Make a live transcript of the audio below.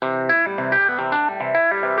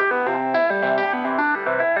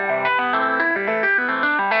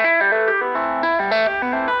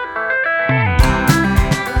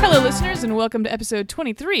welcome to episode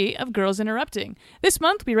 23 of Girls Interrupting. This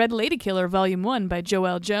month we read Lady Killer Volume 1 by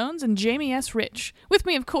Joelle Jones and Jamie S. Rich. With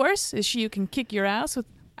me, of course, is she who can kick your ass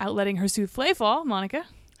without letting her souffle fall, Monica.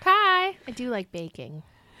 Hi. I do like baking.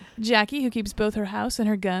 Jackie, who keeps both her house and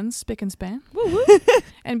her guns spick and span. Woo-woo.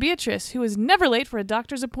 And Beatrice, who is never late for a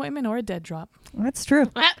doctor's appointment or a dead drop. That's true.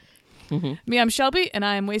 Me, I'm Shelby, and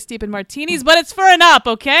I am waist deep in martinis, but it's for an up,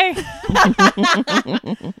 okay?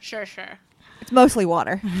 Sure. It's mostly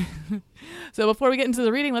water. So before we get into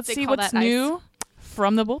the reading, let's They see call what's that new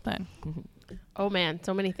from the bullpen. Oh, man.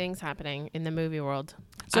 So many things happening in the movie world.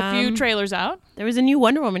 So a few trailers out. There was a new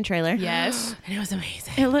Wonder Woman trailer. Yes. And it was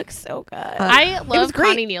amazing. It looks so good. I was love great.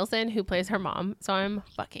 Connie Nielsen, who plays her mom, so I'm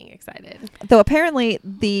fucking excited. Though apparently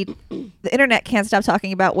the internet can't stop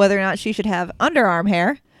talking about whether or not she should have underarm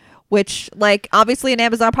hair, which, like, obviously an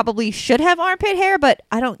Amazon probably should have armpit hair, but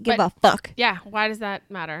I don't give a fuck. Yeah, why does that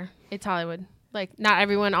matter? It's Hollywood. Like, not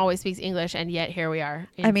everyone always speaks English, and yet here we are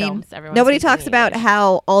in I mean, films. Everyone nobody speaking talks about English.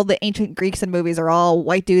 how all the ancient Greeks in movies are all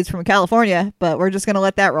white dudes from California, but we're just going to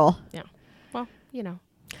let that roll. Well, you know.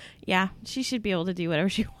 Yeah, she should be able to do whatever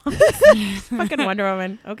she wants. Fucking Wonder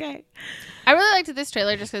Woman. Okay. I really liked this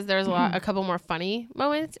trailer just because there's a couple more funny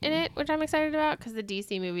moments in it, which I'm excited about, because the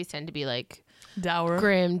DC movies tend to be, like, Dour.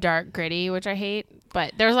 grim, dark, gritty, which I hate.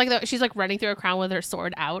 But there's like she's like running through a crowd with her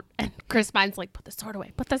sword out, and Chris Pine's like, "Put the sword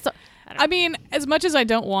away. Put the sword." I mean, as much as I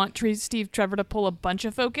don't want Steve Trevor to pull a bunch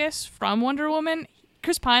of focus from Wonder Woman,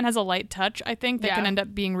 Chris Pine has a light touch, I think, that can end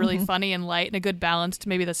up being really funny and light and a good balance to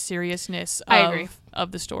maybe the seriousness I agree.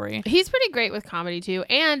 of the story. He's pretty great with comedy too,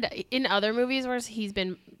 and in other movies where he's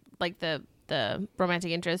been like the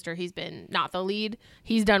romantic interest or he's been not the lead,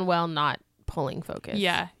 he's done well not pulling focus.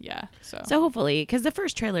 Yeah. So hopefully, because the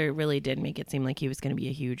first trailer really did make it seem like he was going to be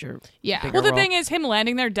a huge or bigger Well, the role. thing is, him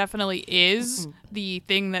landing there definitely is the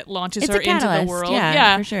thing that launches It's her a into the catalyst, world.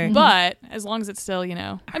 yeah, for sure. But as long as it's still,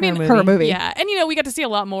 Her movie. Yeah, and we got to see a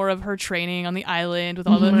lot more of her training on the island with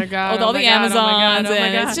all the my God, with all oh the my God, oh my Amazons, God, oh my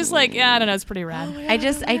and God. it's just like I don't know, it's pretty rad. I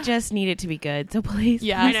just need it to be good. So please,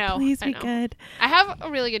 Yeah. please, I know, please I be know. good. I have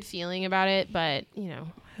a really good feeling about it, but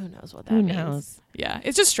who knows what that Who means. knows? Yeah,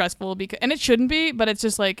 it's just stressful and it shouldn't be, but it's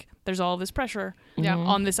just like there's all this pressure Mm-hmm.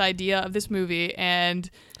 on this idea of this movie, and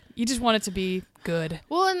you just want it to be good.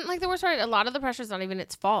 Well, and like the worst part, a lot of the pressure's not even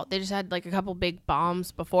its fault. They just had like a couple big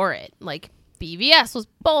bombs before it. Like BVS was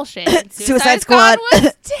bullshit. Suicide Squad was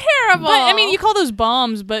terrible. But I mean, you call those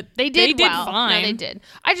bombs, but they did well. fine. No, they did.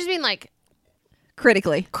 I just mean like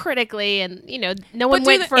critically. and no one do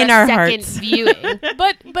went the- for in a our second hearts. viewing.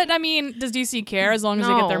 But I mean, does DC care as long as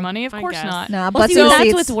they get their No, money? Of I course guess. not. Nah, Well, but see, so that's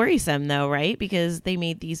it's- what's worrisome, though, right? Because they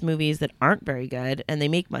made these movies that aren't very good, and they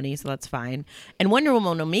make money, so that's fine. And Wonder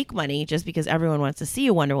Woman will make money just because everyone wants to see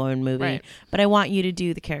a Wonder Woman movie. Right. But I want you to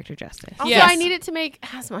do the character justice. Also, Yes. I need it to make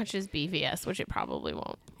as much as BVS, which it probably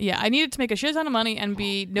won't. Yeah, I need it to make a shit ton of money and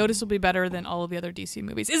be noticeably better than all of the other DC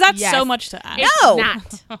movies. Is that Yes. so much to ask? It's No.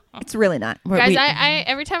 not. It's really not. Guys, I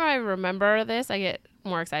every time I remember this, I get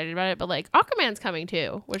more excited about it. But like Aquaman's coming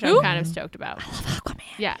too, which I'm kind of stoked about. I love Aquaman.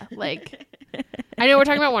 Yeah, like I know we're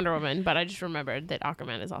talking about Wonder Woman, but I just remembered that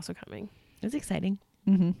Aquaman is also coming. It's exciting.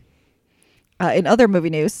 In other movie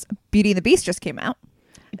news, Beauty and the Beast just came out.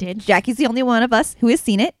 It did. Jackie's the only one of us who has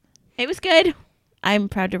seen it. It was good. I'm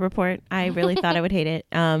proud to report. I really thought I would hate it,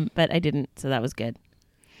 but I didn't, so that was good.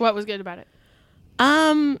 What was good about it?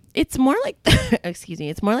 It's more like excuse me,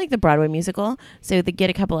 it's more like the Broadway musical. So they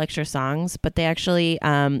get a couple extra songs, but they actually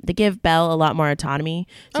they give Belle a lot more autonomy.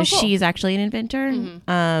 So Oh, cool. she's actually an inventor.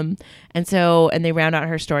 And they round out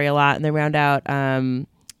her story a lot, and they round out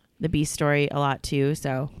the Beast story a lot too.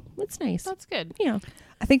 So it's nice. That's good.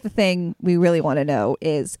 I think the thing we really want to know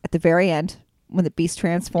is at the very end, when the Beast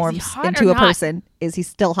transforms hot into or a not? person, is he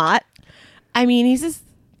still hot? I mean, he's just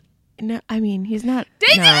no. I mean, he's not.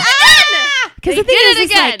 Dang no. it! Because They the thing did it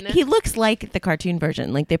is, like, again. he looks like the cartoon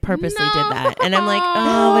version. Like they purposely did that, and I'm like,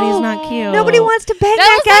 oh, but he's not cute. Nobody wants to bang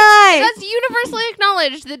That that guy. That's universally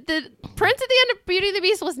acknowledged that the prince at the end of Beauty and the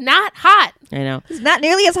Beast was not hot. I know. He's not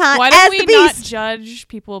nearly as hot Why as don't the we not Beast. judge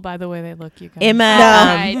people by the way they look, you guys? Emma.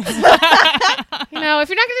 Right. If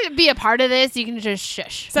you're not going to be a part of this, you can just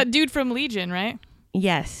shush. It's that dude from Legion, right?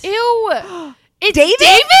 Yes. Ew. It's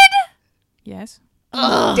David? Yes.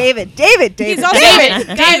 David. He's also David.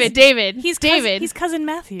 He's David. He's David. He's cousin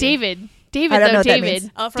Matthew. David. David, I don't know though, what that David.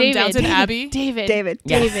 means. From David. Downton Abbey. David.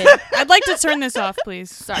 Yes. David. I'd like to turn this off, please.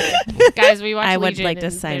 Sorry. Guys, we watched I would Legion like to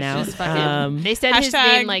and sign there's out. just fucking- they said his Hashtag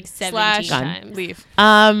name like 17 slash times. leave.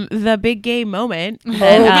 The big gay moment. Oh,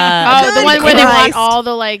 that, the one where they Christ. want all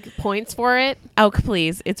the like points for it. oh,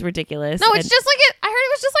 please. It's ridiculous. No, it's And- just like it. I heard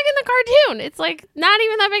it was just like in the cartoon. It's like not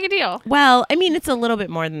even that big a deal. Well, I mean, it's a little bit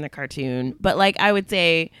more than the cartoon, but like I would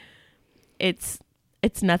say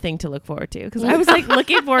it's nothing to look forward to because I was like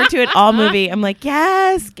looking forward to it all movie. I'm like,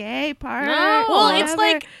 yes, gay part. No. Well, it's whatever.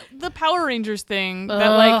 like the Power Rangers thing that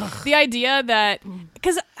like the idea that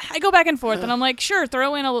because I go back and forth and I'm like, sure,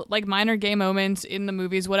 throw in like minor gay moments in the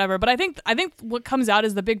movies, whatever. But I think what comes out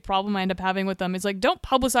is the big problem I end up having with them is like, don't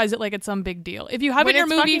publicize it like it's some big deal. If you have When it in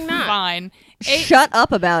your it's movie, fucking not. fine. Shut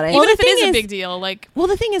up about it. Even Well, if the it is thing a is- big deal, like Well,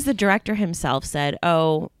 the thing is, the director himself said,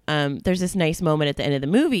 "Oh, there's this nice moment at the end of the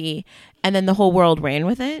movie," and then the whole world ran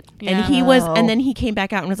with it. Yeah. And he was, Oh. and then he came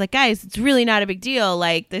back out and was like, "Guys, it's really not a big deal.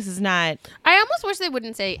 Like, this is not." I almost wish they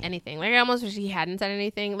wouldn't say anything. Like I almost wish he hadn't said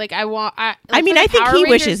anything. Like I want. I like, mean, for the I think Power he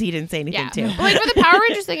Rangers- wishes he didn't say anything Yeah. too. But, like for the Power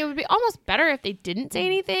Rangers thing, it would be almost better if they didn't say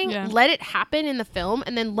anything. Yeah. Let it happen in the film,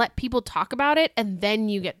 and then let people talk about it, and then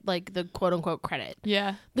you get like the quote unquote credit.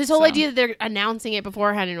 yeah. This whole So- idea that they're announcing it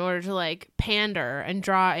beforehand in order to like pander and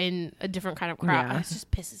draw in a different kind of crowd, Yeah. it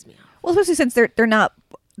just pisses me off. Well, especially since they're not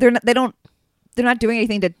doing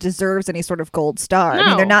anything that deserves any sort of gold star. I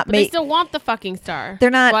mean, they're not but they making. still want the fucking star. They're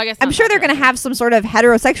not. Well, I guess I'm not sure that they're going to directly. have some sort of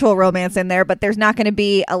heterosexual romance in there, but there's not going to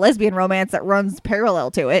be a lesbian romance that runs parallel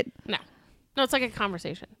to it. No, it's like a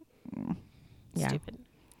conversation. Yeah. Stupid.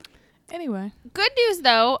 Anyway, Good news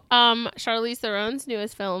though, Charlize Theron's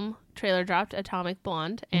newest film trailer dropped, Atomic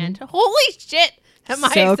Blonde, and holy shit, am I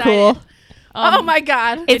So excited! cool. Oh my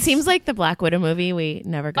god! It seems like the Black Widow movie we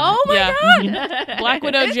never got. Oh my Yeah. god! Black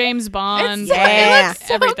Widow, James Bond, so- it looks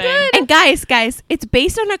so everything. good. And guys, it's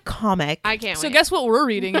based on a comic. I can't So wait. guess what we're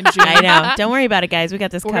reading in June? I know. Don't worry about it, guys. We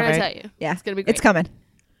got this We're gonna covered. tell you. Yeah, It's gonna be great. It's coming.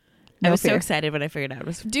 I No was so fear. excited when I figured out it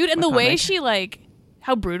was. Dude, and a the way comic. she like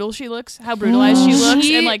how brutal she looks, how brutalized she looks,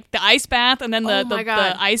 She- and like the ice bath, and then Oh my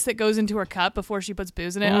God. the ice that goes into her cup before she puts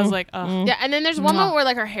booze in it. I was like, oh, Yeah, and then there's one Mwah. moment where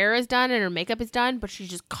like her hair is done and her makeup is done, but she's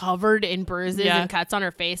just covered in bruises Yeah. and cuts on her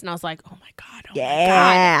face, and I was like, oh my god, oh my god.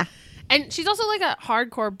 Yeah. And she's also like a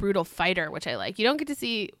hardcore brutal fighter, which I like. You don't get to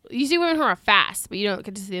see. You see women who are fast, but you don't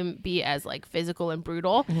get to see them be as like physical and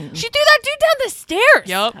brutal. She threw that dude down the stairs.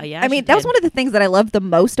 yep. Oh yeah. I mean, that was one of the things that I loved the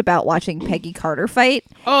most about watching Peggy Carter fight.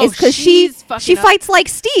 Oh, is because she's fucking she up. fights like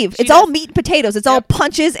Steve. She It's all does. meat and potatoes. It's all Yep.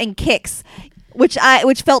 punches and kicks, which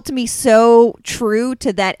felt to me so true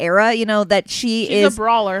to that era. You know that She's is a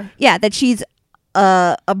brawler. that she's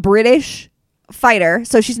a British fighter,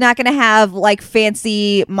 so she's not going to have like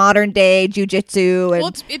fancy modern day jujitsu and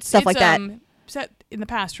Well, it's stuff like that. Set in the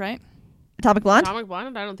past, right? Atomic Blonde. Atomic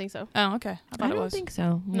Blonde? I don't think so. Oh, okay. I I thought it don't was. think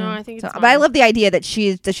so. No, I think So, it's. but I fine. love the idea that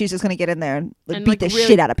she's just going to get in there and, And, beat like, the really-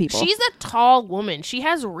 shit out of people. She's a tall woman. She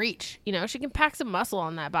has reach. You know, she can pack some muscle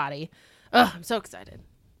on that body. Ugh, I'm so excited.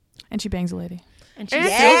 And she bangs a lady. And And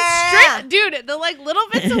she's it's Yeah. so straight, dude. The like little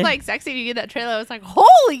bits of like sexy you get that trailer. I was like,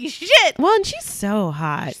 holy shit! well, and she's so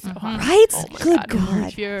hot. right? Oh my Good God.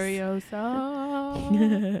 God.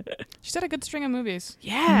 Furiosa. She's had a good string of movies.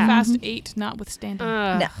 Yeah. Fast 8 notwithstanding.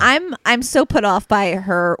 No, I'm so put off by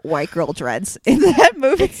her white girl dreads in that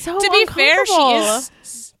movie. So to be fair, uncomfortable.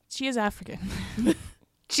 she is African.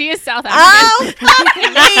 She is South African. Oh, fuck me.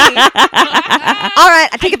 All right,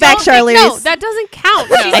 I take it back, Charlize. No, that doesn't count.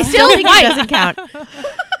 She's I still still think it white. doesn't count.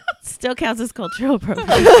 Still counts as cultural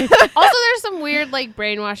appropriation. Also, there's some weird like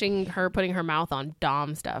brainwashing her putting her mouth on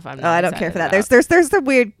Dom stuff. I'm Oh, not I don't care excited for that. about. There's the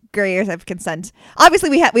weird gray areas of consent. Obviously,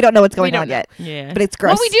 we don't know what's going don't on know. yet, Yeah. but it's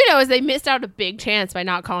gross. What we do know is they missed out a big chance by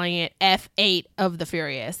not calling it F8 of the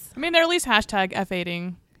Furious. I mean, they're at least hashtag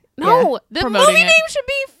F8ing. No, the Promoting movie it. name should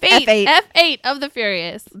be Fate. F8. F8 of the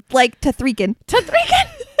Furious. Like Tathrikin.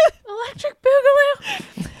 Tathrikin. Electric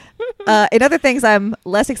Boogaloo. In other things I'm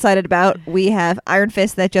less excited about, we have Iron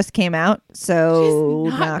Fist that just came out, so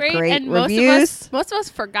She's not great, great and reviews. most of us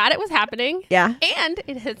forgot it was happening. Yeah. And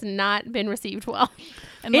it has not been received well.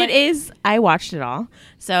 And It is. I watched it all.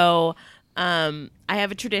 So I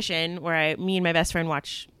have a tradition where me and my best friend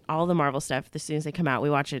watch all the Marvel stuff. As soon as they come out, we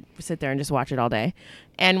watch it. We sit there and just watch it all day.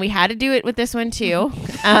 And we had to do it with this one too.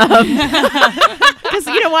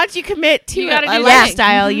 Because once you commit to You gotta a do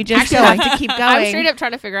lifestyle, you just Actually, have to keep going. I'm straight up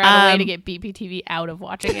trying to figure out a way to get BPTV out of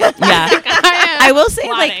watching it. Yeah. I will say,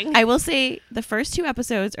 plotting. the first 2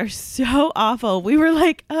 episodes are so awful. We were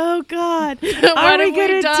like, oh God, What are we have we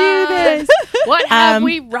gonna done? do this? What have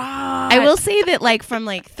we wrought? I will say that from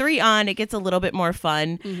 3 on, it gets a little bit more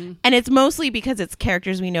fun, and it's mostly because it's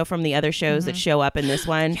characters we know from the other shows that show up in this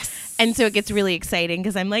one, and so it gets really exciting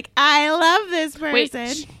because I'm like, I love this Wait,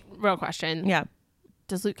 person. real question. Yeah,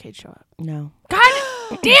 Does Luke Cage show up? no, God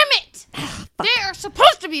damn it! They are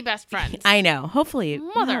supposed to be best friends. I know. Hopefully,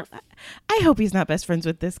 Mother. no, I hope he's not best friends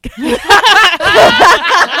with this guy.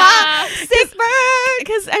 Sick burn.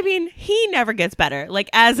 Because he never gets better. Like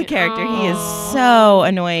as a character, he is so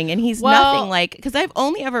annoying, and he's nothing like. Because I've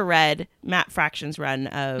only ever read Matt Fraction's run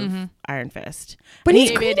of Iron Fist, But And he's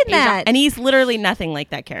he- great in that. and he's literally nothing like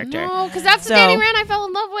that character. No, because that's So- the Danny Rand I fell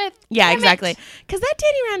in love with. Yeah, Damn it. exactly. Because that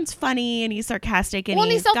Danny Rand's funny and he's sarcastic and Well,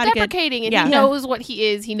 and he's got a good- self-deprecating, and yeah. he knows what he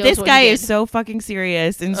is. He knows This what guy he is did. so fucking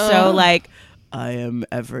serious and so like, I am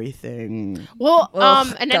everything. Well,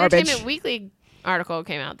 Ugh, an garbage. Entertainment Weekly article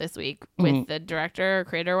came out this week with the director or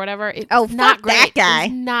creator or whatever. It's Oh, not fuck great. that guy.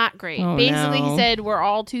 It's not great. Oh, Basically, no. he said we're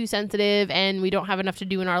all too sensitive and we don't have enough to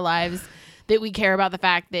do in our lives that we care about the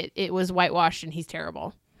fact that it was whitewashed and he's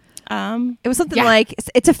terrible. It was something Yeah. like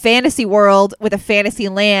it's a fantasy world with a fantasy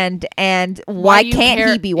land, and why do you can't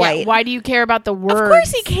care- he be yeah, white? why do you care about the words? Of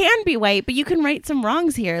course he can be white, but you can right some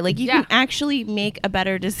wrongs here. Like you Yeah. can actually make a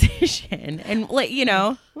better decision, and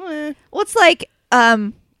eh. Well, it's like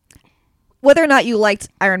whether or not you liked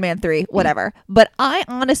Iron Man 3, whatever. But I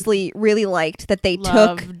honestly really liked that they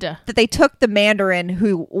Loved. took the Mandarin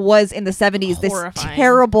who was in the 70s, this Horrifying.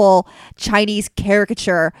 terrible Chinese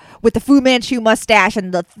caricature with the Fu Manchu mustache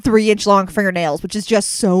and the 3-inch long fingernails, which is just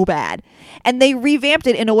so bad. And they revamped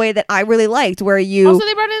it in a way that I really liked, where you Also,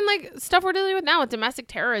 they brought in like stuff we're dealing with now with domestic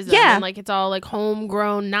terrorism. Yeah. And, like it's all like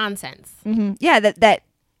homegrown nonsense. that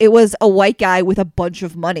it was a white guy with a bunch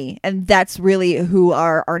of money, and that's really who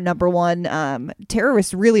our number one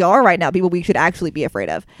terrorists really are right now, people we should actually be afraid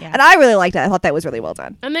of. Yeah. And I really liked that. I thought that was really well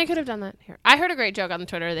done. And they could have done that here. I heard a great joke on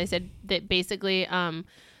Twitter. They said that basically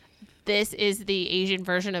this is the Asian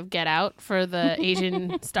version of Get Out for the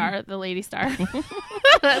Asian star, the lady star.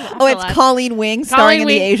 Oh, it's Colleen Wing starring in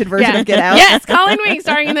the Asian version of Get Out. Yes, Colleen Wing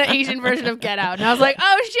starring in the Asian version of Get Out. And I was like,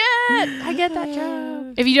 oh shit, I get that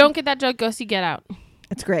joke. If you don't get that joke, go see Get Out.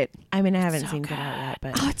 It's great. I haven't seen Get Out yet,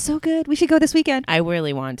 but Oh, it's so good. We should go this weekend. I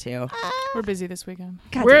really want to. We're busy this weekend.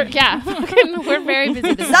 God We're damn we're very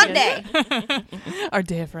busy this weekend. Sunday. Our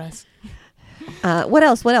day of rest. What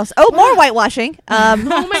else? Oh, more whitewashing. Oh my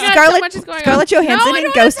god, Scarlett, so much is going Scarlett on. Johansson No, I in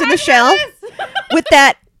don't Ghost wanna in the talk about Shell this. with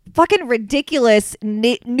that fucking ridiculous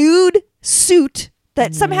nude suit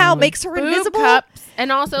that somehow makes her Boob invisible. cups,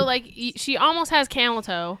 and also like she almost has camel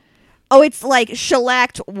toe. Oh, it's like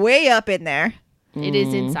shellacked way up in there. It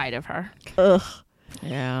is inside of her. Ugh.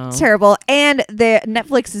 Yeah. It's terrible. And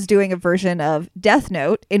Netflix is doing a version of Death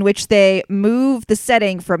Note in which they move the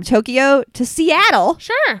setting from Tokyo to Seattle.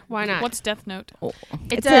 Sure, why not? What's Death Note?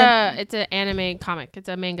 it's an anime comic. It's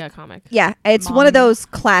a manga comic. Yeah, it's one of those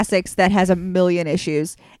classics that has a million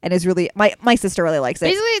issues and is really my sister really likes it.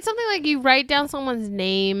 Basically, it's something like you write down someone's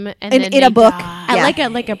name and In then a they book. die. Yeah.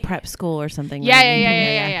 Like a prep school or something. Yeah, right?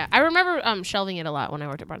 yeah. I remember shelving it a lot when I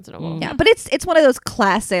worked at Barnes and Noble. Yeah, but it's one of those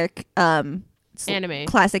classic Anime.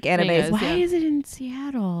 classic animes Mangas. Why Yeah. is it in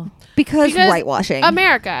Seattle? because Because whitewashing.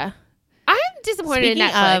 America. I'm disappointed Speaking in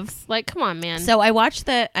Netflix. of- Like, come on, man. So I watched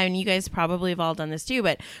you guys probably have all done this too,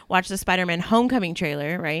 but watch the Spider-Man Homecoming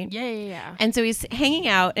trailer, right? yeah. And so he's hanging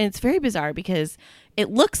out, and it's very bizarre because it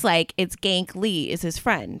looks like it's Gank Lee is his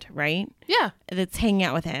friend, right? Yeah. That's hanging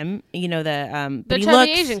out with him. You know The but he chubby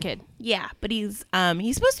looks Asian kid. Yeah, but he's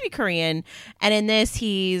supposed to be Korean, and in this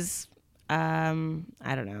he's I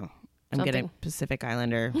don't know. I'm Something. getting Pacific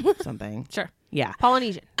Islander something. Sure. Yeah.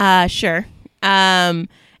 Polynesian. Sure.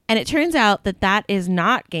 And it turns out that is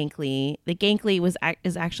not Gank Lee. The Gank Lee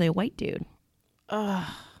is actually a white dude.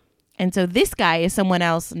 And so this guy is someone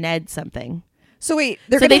else, Ned something. so wait,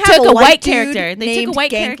 they're So gonna they have took a a white white dude character. They took a named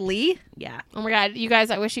white Gank character. Lee. Yeah, Oh my god, you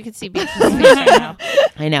guys! I wish you could see Beatrice's face right now.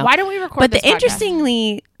 I know. Why don't we record? But this the podcast?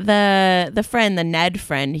 interestingly, the friend, the Ned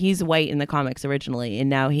friend, he's white in the comics originally, and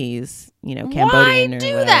now he's Cambodian. Why or do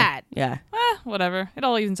whatever. that? Yeah. Whatever. It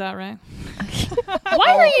all evens out, right?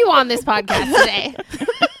 Why are you on this podcast today?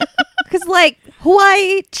 Because like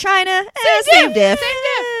Hawaii, China, same diff.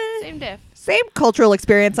 Same diff. Same cultural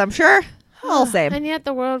experience, I'm sure. All same. And yet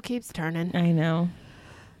the world keeps turning. I know.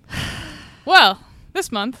 Well,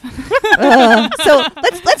 this month. So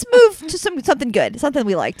let's move to something good, something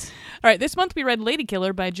we liked. All right, this month we read Lady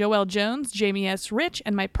Killer by Joelle Jones, Jamie S. Rich,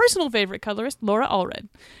 and my personal favorite colorist, Laura Allred.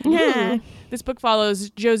 Yeah. This book follows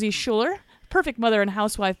Josie Schuler, perfect mother and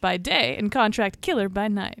housewife by day and contract killer by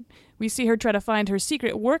night. We see her try to find her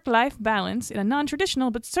secret work-life balance in a non-traditional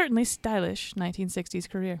but certainly stylish 1960s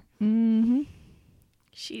career. Mm-hmm.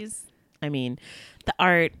 I mean, the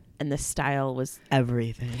art and the style was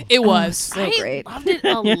everything. It was. So I great. loved it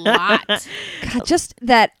a lot. God, just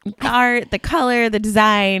that. The art, the color, the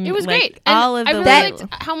design. It was like, great. And all of I the really little-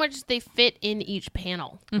 liked how much they fit in each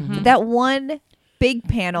panel. That one big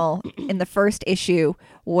panel in the first issue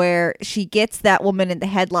where she gets that woman in the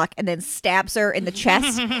headlock and then stabs her in the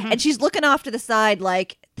chest and she's looking off to the side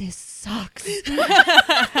like, this sucks. And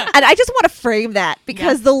I just want to frame that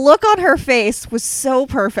because the look on her face was so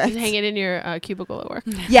perfect. Just hang it in your cubicle at work.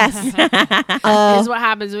 Yes. This is what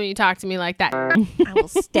happens when you talk to me like that. I will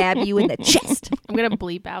stab you in the chest. I'm going to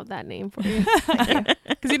bleep out that name for you.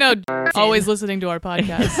 Because, always listening to our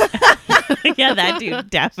podcast. Yeah, that dude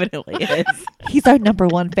definitely is. He's our number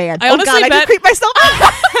one fan. I Oh honestly God, I just bet- creeped myself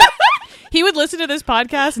out. He would listen to this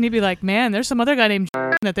podcast and he'd be like, man, there's some other guy named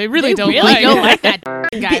that they really don't really like. don't like that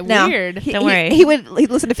guy. No. Weird. Don't worry. He'd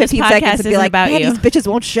listen to 15 podcast seconds and be isn't like, about man, you." these bitches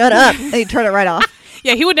won't shut up. And he'd turn it right off.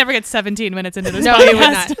 Yeah, he would never get 17 minutes into this No, podcast. he would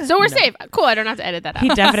not. So we're safe. Cool. I don't have to edit that out.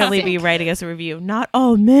 He'd definitely be writing us a review. Not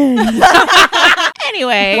all men.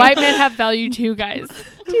 Anyway. White men have value too, guys.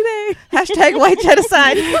 Hashtag white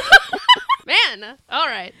genocide. Man. All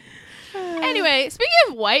right. Anyway, speaking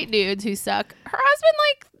of white dudes who suck, her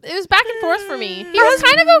husband, it was back and forth for me. He was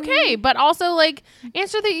kind of okay, but also,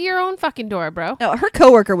 answer your own fucking door, bro. No, her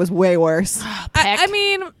coworker was way worse. I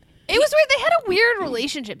mean, It was weird. They had a weird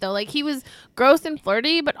relationship, though. He was gross and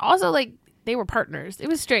flirty, but also, they were partners. It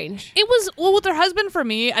was strange. it was, with her husband for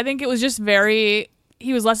me, I think it was just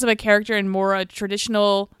he was less of a character and more a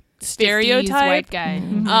traditional 50s stereotype. white guy.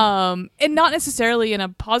 And not necessarily in a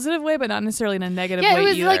positive way, but not necessarily in a negative Yeah, way it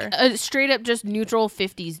was either. a straight up just neutral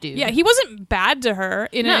 50s dude. Yeah, he wasn't bad to her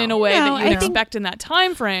in a way No, that you I think- expect in that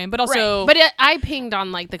time frame, but Right. also But I pinged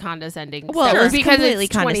on the condescending. Well, stuff it was because completely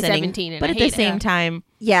it's condescending. 2017, and but I at the hate same it. time,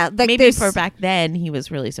 Yeah, maybe there's- for back then, he was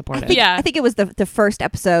really supportive. Yeah. I think it was the first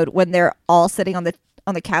episode when they're all sitting on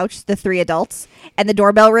the couch, the three adults, and the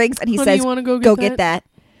doorbell rings, and he Honey, says, you wanna go "Go get get that."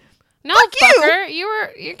 No, Fuck you! fucker,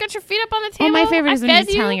 you got your feet up on the table. Well, my favorite I is when fed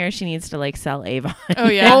he's you. telling her she needs to sell Avon. Oh,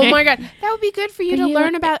 yeah. Oh my god, that would be good for you to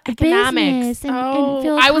learn about economics. business and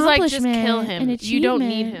feel I was like, just accomplishment kill him. and You don't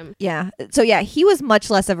need achievement. him. Yeah. So yeah, he was much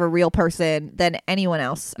less of a real person than anyone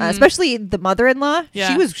else, especially the mother-in-law.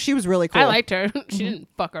 Yeah. She was really cool. I liked her. She didn't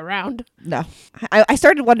fuck around. No, I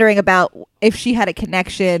started wondering about if she had a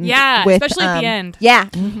connection. Yeah, with, especially at the end. Yeah.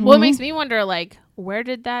 Well, it makes me wonder, where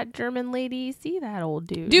did that German lady see that old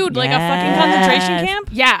dude? Dude, like a fucking concentration Yes. camp?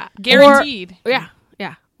 Yeah, Guaranteed. Yeah.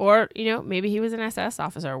 Or, maybe he was an SS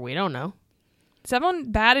officer. We don't know.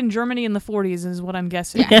 Someone bad in Germany in the 40s is what I'm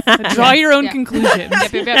guessing. Draw your own Yeah.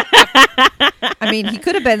 conclusions. Yep. I mean, he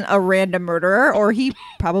could have been a random murderer, or he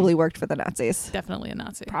probably worked for the Nazis. Definitely a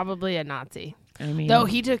Nazi. Probably a Nazi. I mean, Though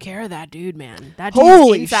he took care of that dude, man. That dude's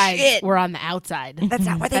Holy insides shit. were on the outside. That's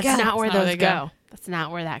not where they That's go. not where That's not where those they go. go. That's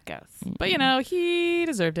not where that goes. But, he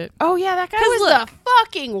deserved it. Oh, yeah, that guy 'Cause was look- the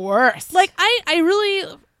fucking worst.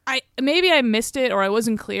 Maybe I missed it or I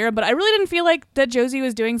wasn't clear, but I really didn't feel like that Josie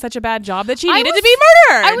was doing such a bad job that she I needed was- to be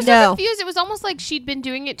murdered. I was No. so confused. It was almost like she'd been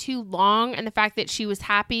doing it too long, and the fact that she was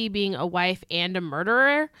happy being a wife and a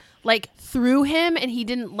murderer, through him, and he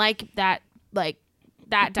didn't like that,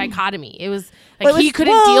 that dichotomy. It was Well, it he was-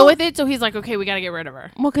 couldn't well- deal with it, so he's like, okay, we got to get rid of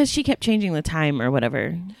her. well, because she kept changing the time or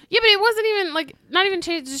whatever. Yeah, but it wasn't even not even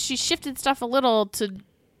changed. Just she shifted stuff a little to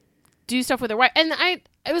do stuff with her wife, and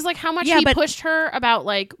it was how much Yeah, he but- pushed her about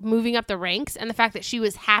moving up the ranks, and the fact that she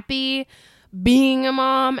was happy being a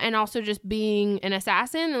mom and also just being an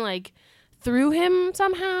assassin, and through him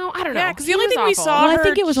somehow. I don't know. Yeah, 'cause the He only was thing we awful. saw- Well, I her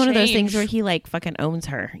think it was one of those things change. where he fucking owns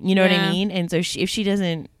her. You know what I Yeah. mean? And so if she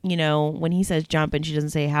doesn't, when he says jump and she doesn't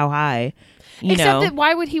say how high, Except that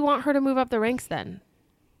why would he want her to move up the ranks then?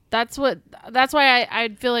 That's why I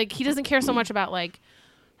feel like he doesn't care so much about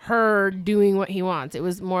her doing what he wants. It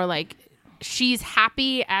was more she's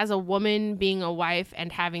happy as a woman being a wife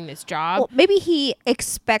and having this job. Well, maybe he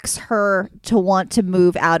expects her to want to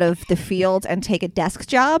move out of the field and take a desk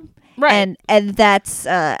job. Right. And that's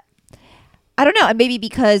I don't know, and maybe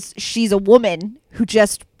because she's a woman who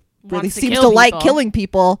just really Wants to seems kill to like people. killing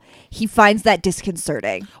people, he finds that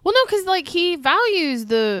disconcerting. Well, no, because he values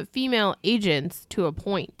the female agents to a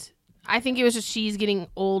point. I think it was just she's getting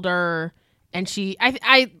older And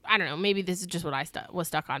I don't know, maybe this is just what I was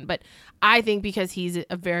stuck on, but I think because he's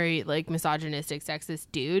a very like misogynistic, sexist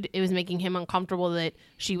dude, it was making him uncomfortable that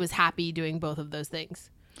she was happy doing both of those things.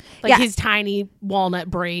 Like his tiny walnut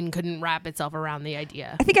brain couldn't wrap itself around the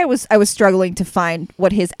idea. I think I was struggling to find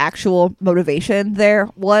what his actual motivation there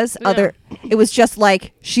was. It was just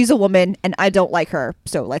like, she's a woman and I don't like her,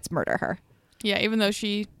 so let's murder her. Yeah, even though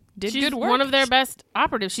she's good work. One of their best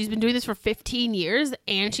operatives. She's been doing this for 15 years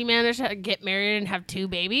and she managed to get married and have 2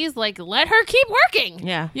 babies. Like, let her keep working.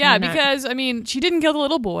 Yeah. Yeah, because, I mean, she didn't kill the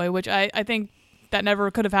little boy, which I think that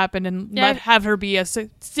never could have happened and not have her be a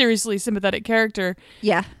seriously sympathetic character.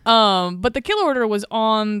 Yeah. But the kill order was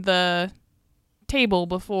on the table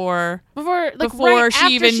before right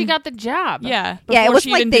she after she got the job. Yeah. Yeah, it before wasn't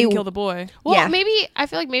she like even they didn't kill the boy. Well, Yeah. I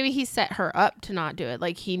feel like maybe he set her up to not do it.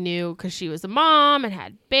 Like, he knew because she was a mom and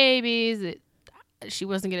had babies that she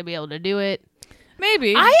wasn't going to be able to do it.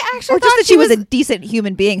 Maybe. I actually Or thought just that she was a decent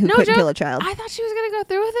human being who no couldn't joke, kill a child. I thought she was going to go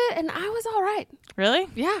through with it, and I was all right. Really?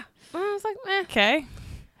 Yeah. I was like, eh. Okay.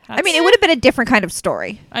 I mean, it would have been a different kind of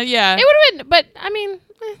story. Yeah. It would have been, but I mean,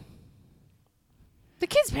 the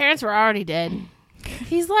kid's parents were already dead.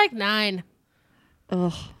 He's like 9.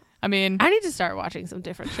 Ugh. I mean, I need to start watching some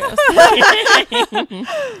different shows.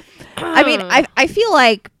 I mean, I feel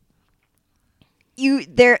like you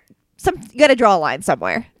got to draw a line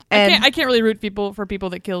somewhere. And I can't really root for people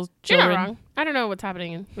that kill You're children. not wrong. I don't know what's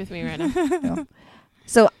happening with me right now.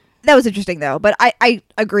 so that was interesting though. But I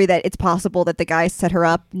agree that it's possible that the guy set her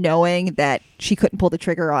up knowing that she couldn't pull the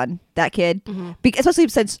trigger on that kid, especially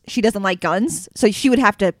since she doesn't like guns. So she would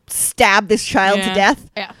have to stab this child to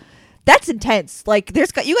death. Yeah. That's intense. Like you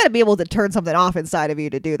got to be able to turn something off inside of you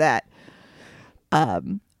to do that.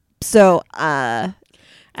 So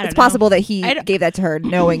it's possible that he gave that to her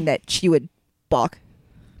knowing that she would balk.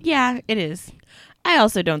 Yeah, it is. I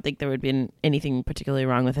also don't think there would be anything particularly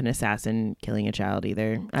wrong with an assassin killing a child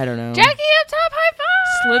either. I don't know. Jackie up top, high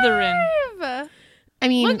five. Slytherin. I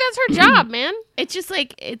mean, Look, that's her job, man. it's just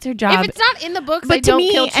like it's her job. If it's not in the books, But they to don't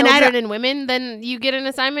me, kill and I children don't- and women, then you get an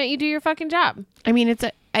assignment, you do your fucking job. I mean,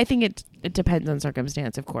 I think it depends on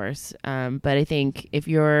circumstance, of course. But I think if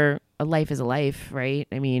a life is a life, right?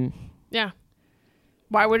 I mean, Yeah.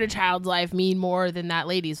 Why would a child's life mean more than that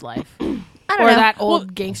lady's life? I don't Or know. that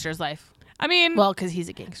old gangster's life? I mean, Well, because he's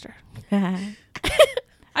a gangster.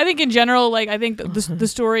 I think in general, like, I think the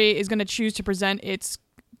story is going to choose to present its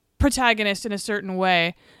protagonist in a certain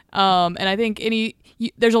way. And I think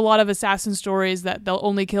there's a lot of assassin stories that they'll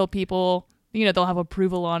only kill people, they'll have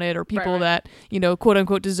approval on it, or people Right. that, quote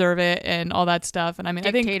unquote deserve it and all that stuff. And I mean,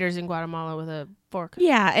 I think Dictators in Guatemala with a fork.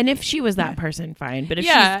 yeah. And if she was that person, fine. But if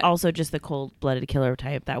Yeah. she's also just the cold-blooded killer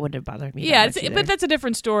type, that wouldn't have bothered me. yeah, that much either. but that's a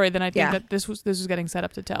different story than I think that this was getting set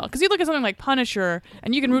up to tell. Because you look at something like Punisher,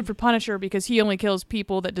 and you can root for Punisher because he only kills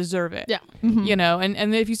people that deserve it. Yeah.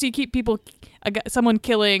 And if you see someone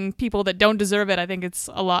killing people that don't deserve it, I think it's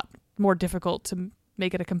a lot more difficult to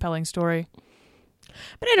make it a compelling story.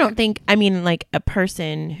 But I don't think, I mean, like a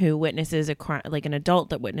person who witnesses a crime, like an adult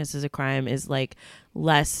that witnesses a crime is like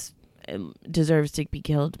less deserves to be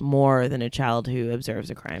killed more than a child who observes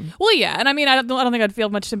a crime. Well, yeah, and I mean, I don't think I'd feel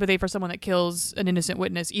much sympathy for someone that kills an innocent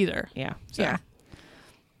witness either. Yeah. So. Yeah.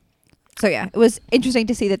 So yeah, it was interesting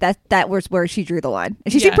to see that was where she drew the line.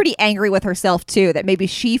 And she seemed Yeah. pretty angry with herself too, that maybe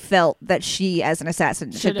she felt that she as an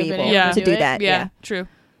assassin should Should've be been able able to to do do it. that. Yeah, true.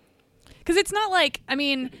 Because it's not like, I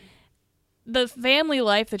mean, the family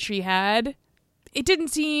life that she had, it didn't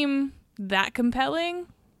seem that compelling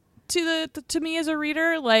to me as a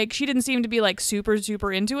reader. Like, she didn't seem to be like super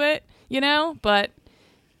into it, But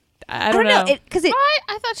I don't know. Because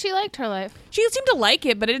I thought she liked her life. She seemed to like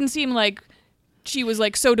it, but it didn't seem like she was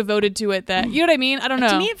like so devoted to it that, you know what I mean? I don't know.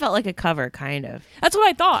 To me, it felt like a cover, kind of. That's what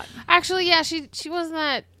I thought. Actually, yeah, she wasn't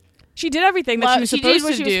that. She did everything that she was She supposed did what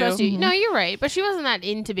to she do. was supposed to. No, you're right, but she wasn't that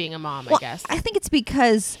into being a mom. I guess. I think it's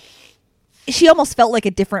because she almost felt like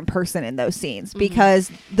a different person in those scenes because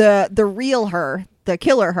the real her, the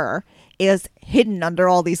killer her, is hidden under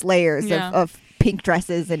all these layers Yeah. of pink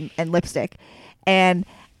dresses and lipstick. And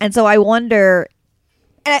so I wonder,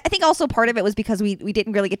 and I think also part of it was because we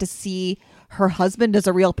didn't really get to see her husband as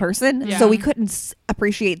a real person, Yeah. so we couldn't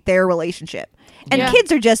appreciate their relationship. And Yeah.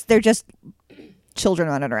 kids are they're just children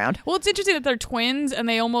running around. Well, it's interesting that they're twins, and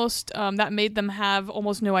they almost that made them have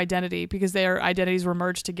almost no identity because their identities were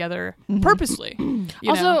merged together purposely. you know?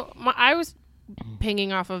 Also, I was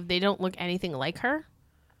pinging off of they don't look anything like her.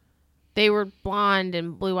 They were blonde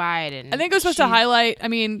and blue eyed, and I think it was supposed to highlight. I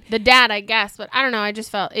mean, the dad, I guess, but I don't know. I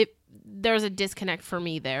just felt there was a disconnect for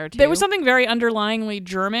me there too. there was something very underlyingly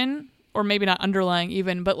German or maybe not underlying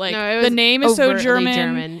even, but like No, it the was name is so overtly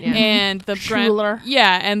German, yeah. and the Schuler.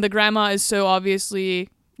 and the grandma is so obviously,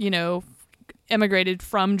 emigrated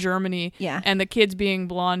from Germany. Yeah. And the kids being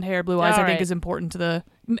blonde hair, blue eyes, I think Alright. is important to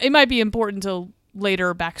it might be important to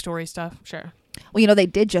later backstory stuff. Sure. Well, they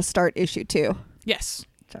did just start issue 2, Yes.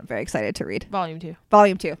 which I'm very excited to read. Volume 2.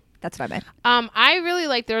 Volume 2. That's what I meant. I really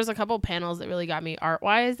like, there was a couple panels that really got me art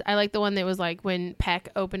wise. I like the one that was like when Peck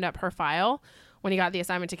opened up her file when he got the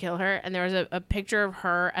assignment to kill her, and there was a picture of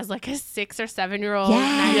her as like a 6 or 7-year-old,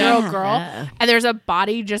 Yeah. 9-year-old girl, and there's a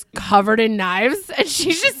body just covered in knives, and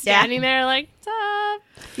she's just standing there like, what's up?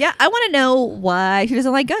 Yeah, I want to know why she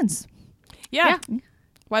doesn't like guns. Yeah.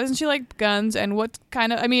 Why doesn't she like guns? And what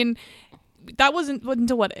kind of? I mean, that wasn't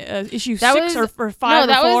until what issue That 6 was- or 5 No,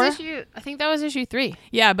 that or 4. was issue, I think that was issue 3.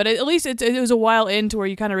 Yeah, but at least it was a while into where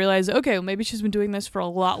you kind of realize, okay, well, maybe she's been doing this for a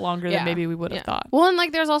lot longer than maybe we would have thought. Well, and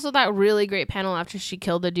like there's also that really great panel after she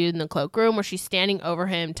killed the dude in the cloakroom where she's standing over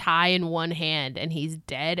him, tie in one hand, and he's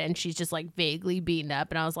dead, and she's just like vaguely beaten up,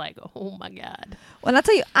 and I was like, oh my god. Well, and I'll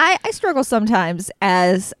tell you, I struggle sometimes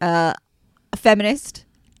as a feminist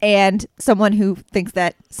and someone who thinks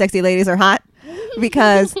that sexy ladies are hot,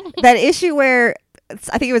 because that issue where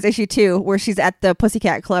I think it was issue 2 where she's at the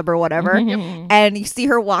Pussycat Club or whatever, and you see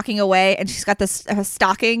her walking away, and she's got this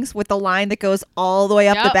stockings with the line that goes all the way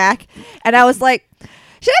up the Yep. back, and I was like,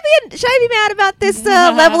 should I be mad about this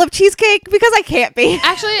level of cheesecake? Because I can't be.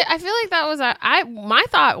 Actually, I feel like that was my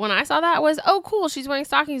thought when I saw that was, oh cool, she's wearing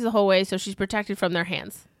stockings the whole way, so she's protected from their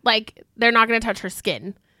hands. Like they're not going to touch her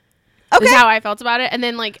skin. Okay. Is how I felt about it. And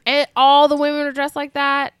then like all the women are dressed like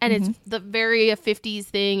that, and it's the very 50s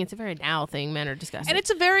thing. It's a very now thing. Men are disgusting. And it's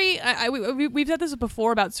a very we've said this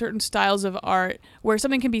before about certain styles of art where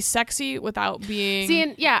something can be sexy without being See,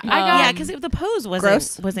 and I got Yeah, because the pose wasn't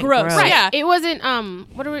Gross. gross. Right. Yeah. It wasn't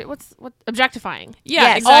what objectifying. yeah,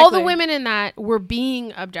 Yes. exactly. All the women in that were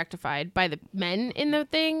being objectified by the men in the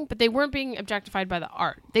thing, but they weren't being objectified by the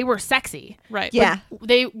art. They were sexy. right. Yeah.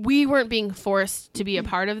 We weren't being forced to be a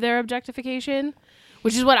part of their objectification,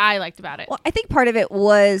 which is what I liked about it. Well, I think part of it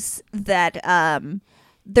was that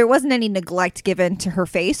there wasn't any neglect given to her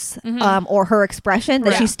face or her expression,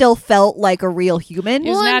 that she Right. still felt like a real human. It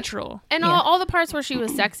was Well, and- natural. And Yeah. all the parts where she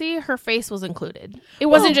was sexy, her face was included. It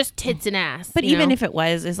wasn't just tits and ass. But you even know? if it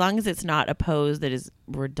was, as long as it's not a pose that is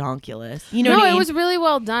redonkulous, you know no, what I mean? it was really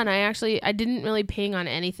well done. I didn't really ping on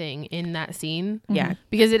anything in that scene. Yeah.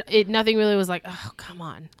 Because it nothing really was like, oh come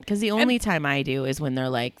on, Because the only time I do is when they're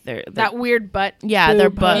like that weird butt. yeah, their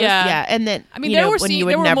boob butt, pose. Yeah. and then I mean, you there know, were when you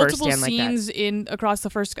would there were never multiple stand like that. scenes in across the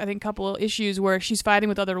first, I think, couple of issues where she's fighting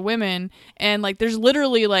with other women, and like there's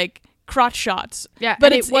literally like crotch shots. Yeah,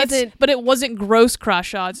 but and it wasn't gross crotch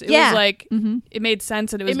shots. It Yeah. was like it made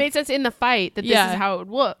sense, and it was It made sense in the fight that this Yeah. is how it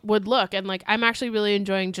would look, and like I'm actually really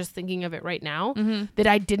enjoying just thinking of it right now that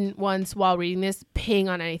I didn't once while reading this ping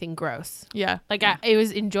on anything gross. yeah. Like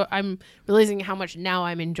I'm realizing how much now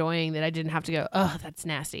I'm enjoying that I didn't have to go, oh, that's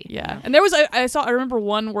nasty. Yeah, and there was I remember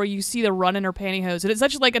one where you see the run in her pantyhose, and it's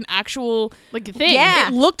such like an actual Like a thing. Yeah.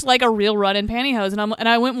 It looked like a real run in pantyhose, and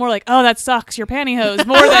I went more like, oh, that sucks, your pantyhose,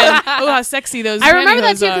 more than oh, how sexy those. I remember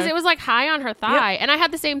that pantyhose too are. because it was like high on her thigh, and I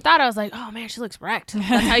had the same thought. I was like, "Oh man, she looks wrecked." That's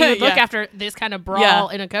how you would look Yeah. after this kind of brawl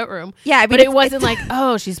in a coat room. Yeah, I mean, but it's- it wasn't like,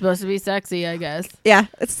 "Oh, she's supposed to be sexy." I guess. Yeah,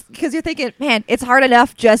 it's because you're thinking, man, it's hard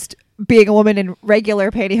enough just being a woman in regular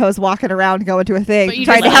pantyhose walking around going to a thing, But you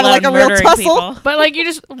trying just to have Let like a alone real murdering tussle. people. But like you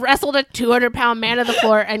just wrestled a 200-pound man to the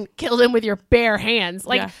floor and killed him with your bare hands.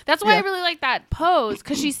 Like Yeah. that's why I Yeah. really like that pose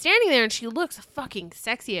because she's standing there and she looks fucking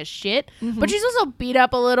sexy as shit. Mm-hmm. But she's also beat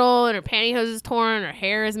up a little and her pantyhose is torn, her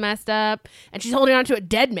hair is messed up, and she's holding on to a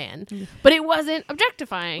dead man. But it wasn't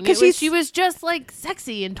objectifying. 'Cause She was just like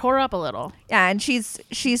sexy and tore up a little. Yeah, and she's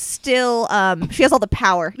still she has all the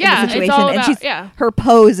power Yeah, in it's the situation, all and about- she's yeah. her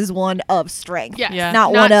pose is one of strength, Yeah. Yeah.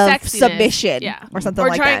 not one of sexiness. submission Yeah. or something or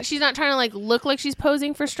like trying, that. She's not trying to like look like she's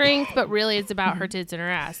posing for strength, but really it's about her tits and her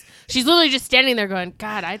ass. She's literally just standing there going,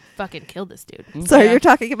 God, I'd fucking kill this dude. So Yeah. you're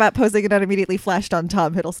talking about posing and that immediately flashed on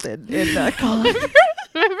Tom Hiddleston in Kong.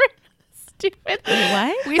 Remember? Stupid.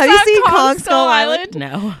 What? We Have saw you seen Kong Kong Skull Skull Island.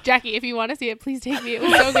 No. Jackie, if you want to see it, please take me. It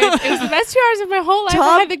was so good. It was the best 2 hours of my whole life. I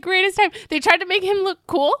Tom- had the greatest time. They tried to make him look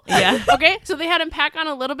cool. Yeah. Okay, so they had him pack on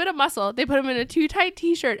a little bit of muscle. They put him in a too tight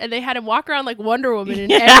t-shirt, and they had him walk around like Wonder Woman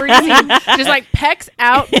in every scene, just like pecs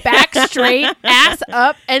out, back straight, ass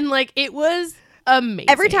up, and like it was amazing.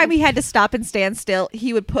 Every time he had to stop and stand still,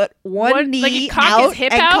 he would put one knee like, he'd cock out his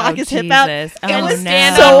hip and out. cock Oh, his hip out. Jesus. It and was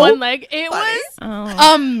stand so on one leg. It funny. was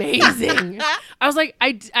Oh. amazing. I was like,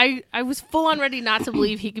 I was full on ready not to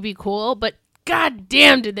believe he could be cool, but God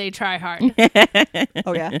damn, did they try hard.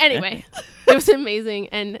 Oh yeah, Anyway, it was amazing.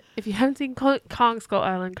 And if you haven't seen Kong Skull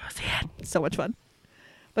Island, go see it. so much fun.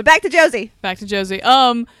 But back to Josie. Back to Josie.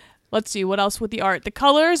 Let's see what else with the art. The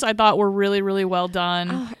colors I thought were really, really well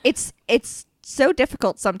done. It's so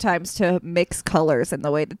difficult sometimes to mix colors in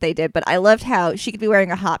the way that they did, but I loved how she could be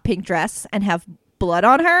wearing a hot pink dress and have blood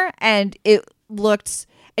on her, and it looked,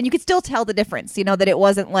 and you could still tell the difference, that it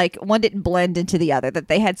wasn't like one didn't blend into the other, that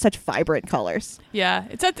they had such vibrant colors. Yeah,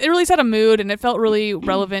 it really set a mood, and it felt really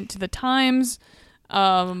relevant to the times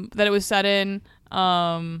that it was set in.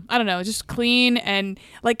 I don't know, just clean, and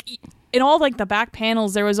like in all like the back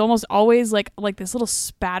panels, there was almost always like this little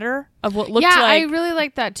spatter of what looked like. Yeah, I really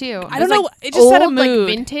liked that too. I don't know, it just set a mood.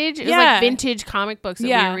 Like vintage. It was Yeah. like vintage comic books that we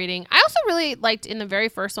Yeah. were reading. I also really liked in the very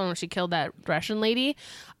first one when she killed that Russian lady.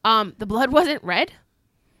 The blood wasn't red.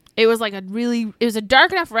 It was like it was a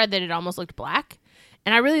dark enough red that it almost looked black.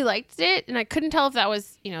 And I really liked it, and I couldn't tell if that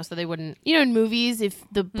was, so they wouldn't, in movies, if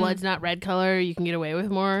the blood's not red color, you can get away with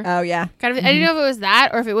more. Oh yeah. Kind of. I didn't know if it was that,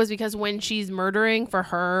 or if it was because when she's murdering for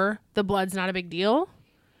her, the blood's not a big deal.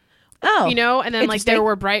 Oh. And then like interesting. there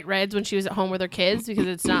were bright reds when she was at home with her kids because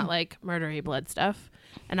it's not like murdery blood stuff.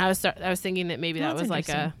 And I was thinking that maybe that That's was like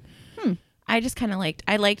a. I just kind of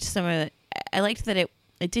liked some of it. I liked that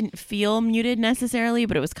it didn't feel muted necessarily,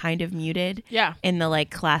 but it was kind of muted. Yeah. In the like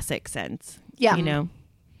classic sense. Yeah.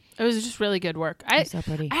 It was just really good work. It's so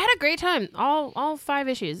pretty. I had a great time. All 5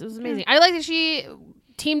 issues. It was amazing. I like that she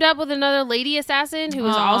teamed up with another lady assassin who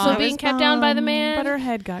was also that being was kept down by the fun. man. But her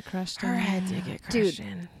head got crushed. Her in. head did get Dude. crushed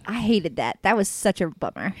in. I hated that. That was such a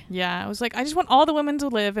bummer. Yeah, I was like, I just want all the women to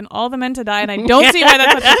live and all the men to die, and I don't see why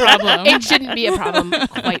that's such a problem. It shouldn't be a problem,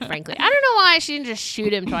 quite frankly. I don't know why she didn't just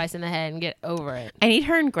shoot him twice in the head and get over it. I need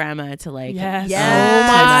her and Grandma to like. Yes. Yes.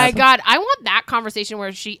 Oh my God. I want that conversation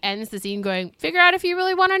where she ends the scene going, figure out if you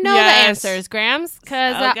really want to know Yes. the answers, Grams,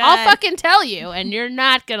 because So I'll good. fucking tell you and you're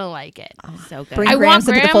not going to like it. So good. Bring I Grams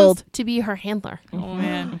want into the Grams fold. to be her handler. Oh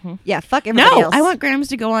man. Yeah, fuck everybody No, else. I want Grams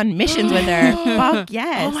to go on missions with her. Fuck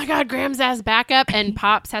yes. Oh my God. Grams has backup and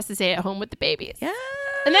Pops has to stay at home with the babies. Yeah.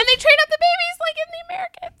 And then they train up the babies like in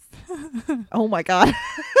the Americans. Oh my god.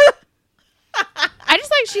 I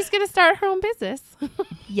just like she's going to start her own business.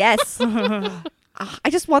 Yes. I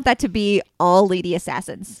just want that to be all lady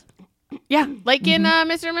assassins. Yeah. Like in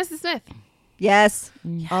Mr. and Mrs. Smith. Yes.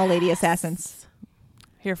 All lady assassins.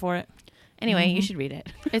 Here for it. Anyway, you should read it.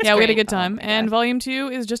 It's Yeah, we had a great. good time. And volume 2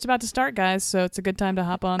 is just about to start, guys, so it's a good time to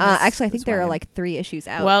hop on. Actually, I this think there are wagon. like 3 issues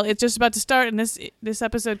out. Well, it's just about to start, and this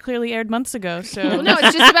episode clearly aired months ago. So Well, no,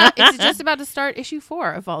 it's just about to start issue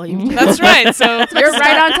 4 of volume 2. that's right. So You're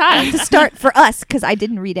right on time. to start for us, because I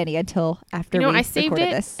didn't read any until after we I saved recorded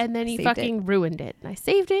it, this. and then you Saved it. fucking ruined it. And I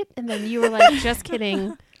saved it, and then you were like, just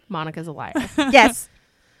kidding. Monica's a liar. Yes.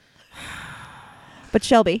 But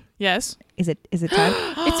Shelby, yes, is it time?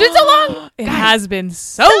 It's been so long. it has been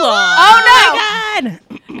so long. Oh, no. God.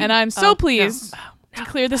 And I'm so pleased to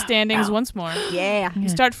clear the standings once more. Yeah. We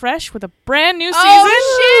start fresh with a brand new season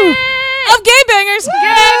Oh, of Game Bangers.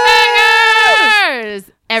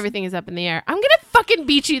 shit. Everything is up in the air. I'm going to fucking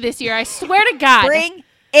beat you this year. I swear to God. Bring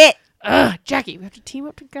it. Ugh, Jackie, we have to team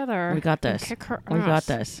up together. We got and this. Kick her We got ass.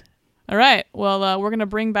 this. All right. Well, we're gonna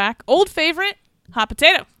bring back old favorite hot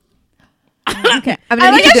potato. Okay. I'm I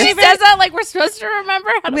gonna like need how you she to. says that like we're supposed to remember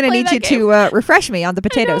how I'm to gonna play need that you game. to refresh me on the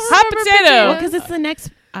potatoes. Hot Remember potato. potatoes. Because it's the next.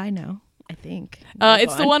 I know. I think.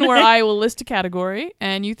 It's the one where I will list a category,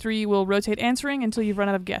 and you 3 will rotate answering until you've run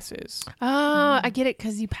out of guesses. Oh, I get it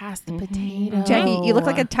because you passed the potato. Jackie, you look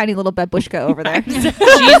like a tiny little babushka over there.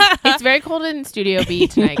 It's very cold in Studio B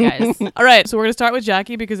tonight, guys. All right, so we're gonna start with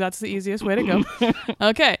Jackie because that's the easiest way to go.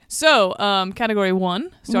 Okay, so category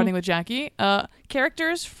 1, starting with Jackie.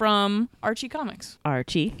 Characters from Archie Comics.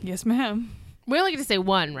 Archie. Yes, ma'am. We only get to say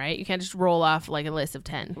one, right? You can't just roll off like a list of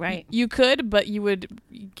 10. Right. You could, but you would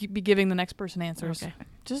be giving the next person answers. Okay.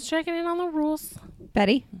 Just checking in on the rules.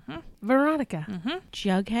 Betty. Veronica.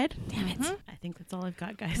 Jughead. Damn it. I think that's all I've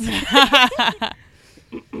got, guys.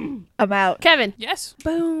 I'm out. Kevin. Yes.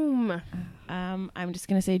 Boom. I'm just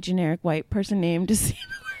gonna say generic white person name to see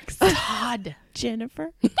if it works. Todd.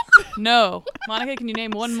 Jennifer. No. Monica, can you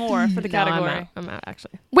name one more for the category? I'm out,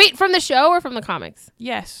 actually. Wait, from the show or from the comics?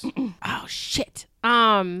 Yes. Oh, shit.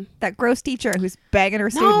 That gross teacher who's banging her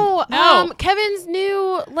student. No, No. Kevin's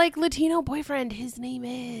new like Latino boyfriend. His name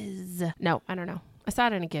is no, I don't know. I saw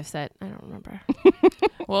it in a gift set. I don't remember.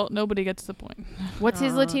 Well, nobody gets the point. What's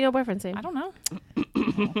his Latino boyfriend's name? I don't know.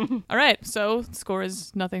 All right, so score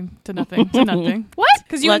is nothing to nothing to nothing. What?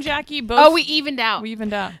 Because you and Look. Jackie both. Oh, we evened out. we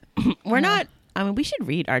evened out. We're not I mean, we should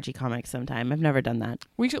read Archie comics sometime. I've never done that.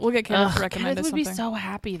 We'll get Kenneth to Ugh, recommend Kenneth us would something. be so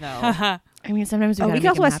happy though. I mean, sometimes we Oh, gotta we can make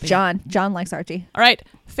also him ask happy. John. John likes Archie. All right.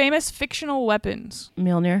 Famous fictional weapons.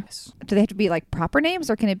 Mjolnir. Do they have to be like proper names,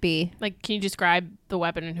 or can it be? Like, can you describe the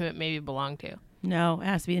weapon and who it maybe belonged to? No, it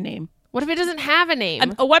has to be the name. What if it doesn't have a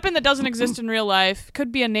name? A weapon that doesn't exist in real life.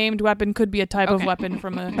 Could be a named weapon. Could be a type of Okay. weapon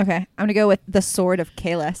from a. Okay, I'm gonna go with the Sword of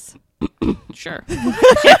Kalis. Sure.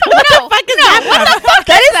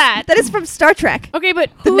 That is from Star Trek. Okay, but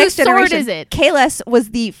The whose Next sword Generation. is it? Kalis was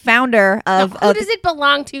the founder of. Who does it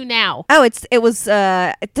belong to now? Oh, it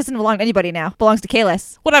doesn't belong to anybody now. Belongs to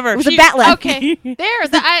Kalis. Whatever. It was a She- Batleth. Okay,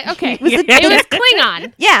 okay. was It the- was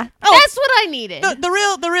Klingon. Yeah, That's what I needed.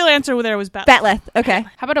 The real answer there was Batleth. Okay.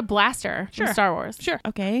 How about a blaster from Sure. Star Wars? Sure.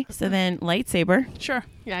 Okay, so then lightsaber. Sure.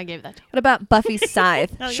 Yeah, I gave that to you. What about Buffy's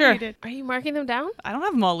scythe? Sure. Are you marking them down? I don't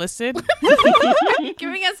have them all listed. Are you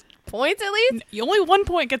giving us points at least? Only 1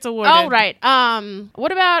 point gets awarded. Oh, right.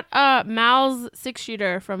 What about Mal's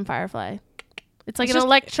 6-shooter from Firefly? It's like It's an just-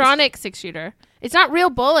 electronic 6-shooter. It's not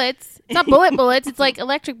real bullets. It's not bullets. It's like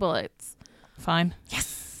electric bullets. Fine.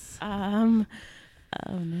 Oh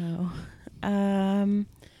no.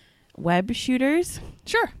 Web shooters.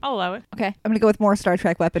 Sure. I'll allow it. Okay, I'm gonna go with more Star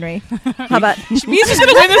Trek weaponry. How about He's just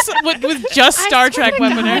gonna win this with just Star Trek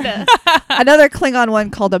weaponry. another Klingon one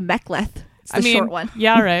called a Mek'leth? It's the I mean, short one.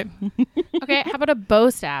 Yeah. Right. Okay, how about a bow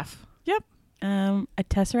staff? Yep. A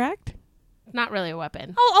tesseract. Not really a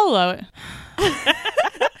weapon. I'll allow it.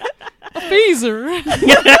 A phaser.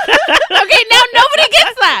 Okay, now nobody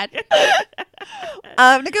gets that.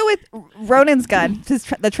 I'm gonna go with Ronan's gun,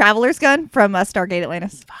 the Traveler's gun from Stargate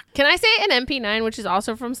Atlantis. Can I say an MP9, which is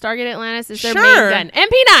also from Stargate Atlantis? Is their Sure. main gun.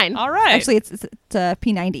 MP9. All right. Actually, it's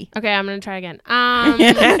P90. Okay, I'm going to try again. How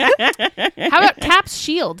about Cap's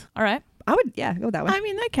shield? All right. I would, go with that one. I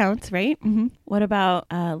mean, that counts, right? Mm-hmm. What about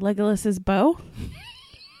Legolas's bow?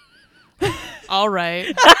 All right.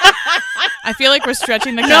 I feel like we're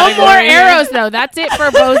stretching the No category. more here. arrows, though. That's it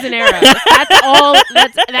for bows and arrows. That's all.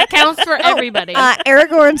 That counts for everybody.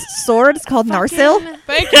 Aragorn's sword is called Narsil.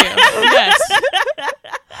 Thank you. Yes.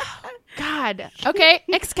 God. Okay,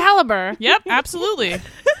 Excalibur. Yep. Absolutely.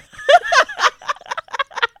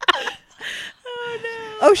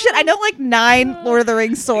 Oh shit! I know like 9 Lord of the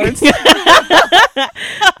Rings swords. I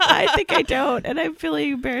think I don't, and I'm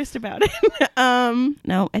feeling embarrassed about it.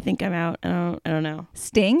 No, I think I'm out. I don't know.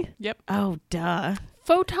 Sting. Yep. Oh, duh.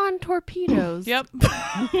 Photon torpedoes. Yep.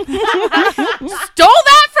 Stole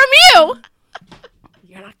that from you.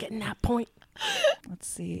 You're not getting that point. Let's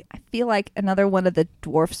see. I feel like another one of the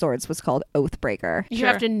dwarf swords was called Oathbreaker. You Sure.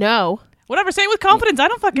 have to know. Whatever. Say it with confidence. I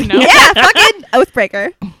don't fucking know. Yeah, fucking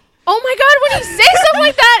Oathbreaker. Oh my God, when you say something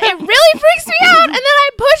like that, it really freaks me out. And then I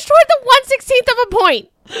push toward the 1/16 of a point.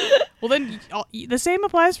 Well, then the same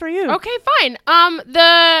applies for you. Okay, fine.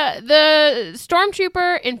 The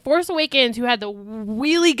stormtrooper in Force Awakens who had the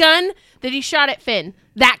wheelie gun that he shot at Finn.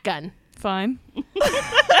 That gun. Fine.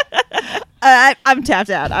 I'm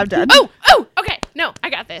tapped out. I'm done. Oh, okay. No, I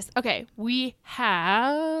got this. Okay, we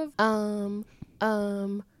have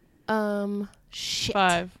shit.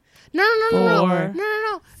 5. No. Four.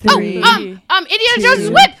 No. 3. Indiana Jones'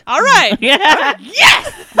 whip. All right.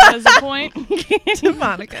 Yes. That is a point To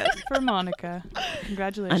Monica. for Monica.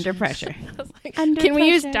 Congratulations. Under pressure. Can we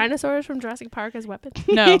use dinosaurs from Jurassic Park as weapons?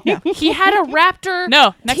 No. He had a raptor.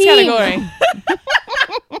 No. Next team. category.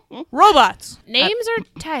 Robots. Names or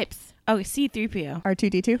types? Oh, C-3PO.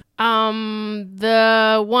 R2D2.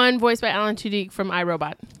 The one voiced by Alan Tudyk from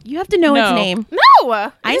iRobot. You have to know No. its name. No,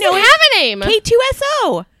 I I know know it. have a name.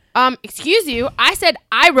 K2SO. Excuse you. I said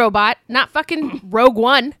iRobot, not fucking Rogue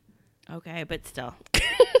One. Okay, but still.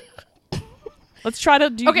 Let's try to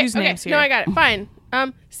use Okay. names here. No, I got it. Fine.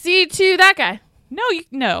 C2 that guy. No.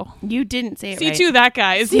 You didn't say it C2 right. that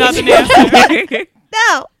guy is not the answer.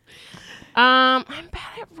 No. I'm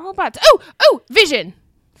bad at robots. Oh, Vision.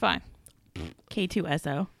 Fine.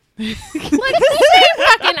 K2SO. Like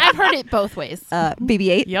fucking. I've heard it both ways.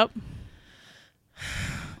 BB-8. Yep.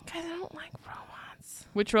 Guys, I don't like robots.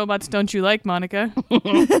 Which robots don't you like, Monica?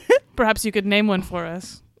 Perhaps you could name one for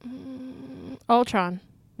us. Ultron.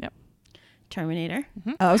 Terminator.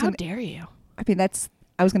 I was How gonna, dare you? I mean, I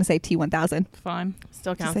was going to say T1000. Fine.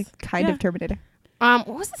 Still Just counts. like kind Yeah. of Terminator. What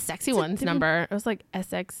was the sexy one's number? It was like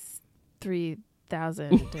SX3000.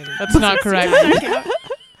 That's not correct.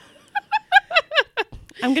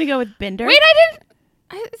 I'm going to go with Bender. Wait, I didn't.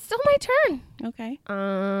 It's still my turn. Okay.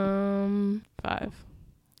 5,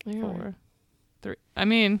 4, 3. I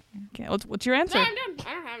mean, okay, what's your answer? No, I'm done.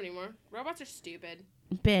 I don't have any more. Robots are stupid.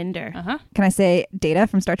 Bender. Uh-huh. Can I say Data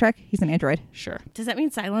from Star Trek? He's an android. Sure. Does that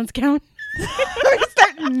mean silence count?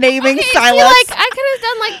 Start naming See, Psylocke. like I could have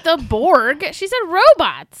done like the Borg. She said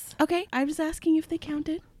robots. Okay, I was asking if they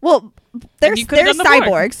counted. Well, they're you could've done the Borg.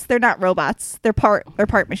 cyborgs. They're not robots. They're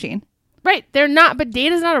part machine. Right, they're not. But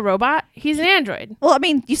Data's not a robot. He's an android. Well, I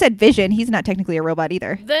mean, you said Vision. He's not technically a robot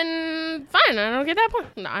either. Then fine. I don't get that point.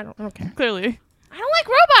 No, I don't care. Clearly. I don't like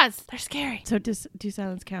robots. They're scary. So do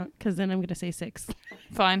silence count? Because then I'm going to say 6.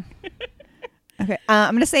 Fine. Okay,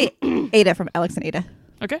 I'm gonna say Ada from Alex and Ada.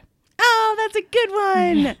 Okay. Oh, that's a good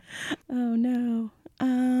one. Oh, no.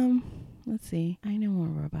 Let's see. I know more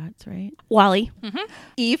robots, right? Wally.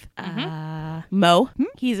 Eve. Mo.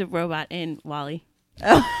 He's a robot in Wally.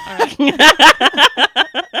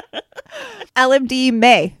 LMD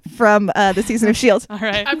May from the season of S.H.I.E.L.D. All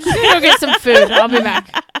right. I'm just gonna go get some food. I'll be back.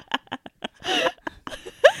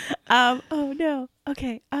 Oh, no.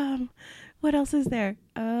 Okay. What else is there?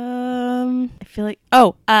 I feel like...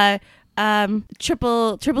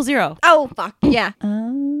 triple zero. Oh fuck yeah.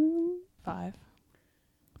 5,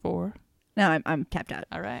 4. No, I'm tapped out.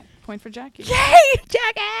 All right. Point for Jackie. Yay,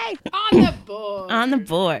 Jackie! On the board. On the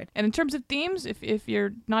board. And in terms of themes, if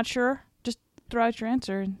you're not sure, just throw out your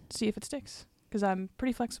answer and see if it sticks. Because I'm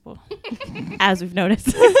pretty flexible. As we've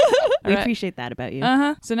noticed. We right. appreciate that about you.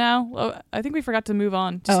 So now, I think we forgot to move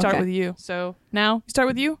on to start okay. with you. So now, start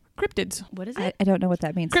with you. Cryptids. What is it? I don't know what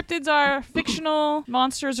that means. Cryptids are fictional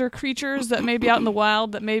monsters or creatures that may be out in the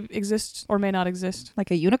wild that may exist or may not exist.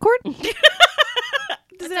 Like a unicorn?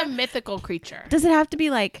 It's a mythical creature. Does it have to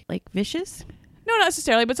be like vicious? No, not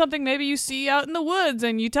necessarily, but something maybe you see out in the woods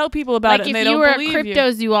and you tell people about Like it and if they you don't were a believe you.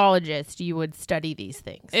 cryptozoologist, you would study these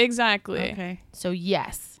things. Exactly. Okay. So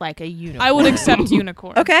yes, like a unicorn. I would accept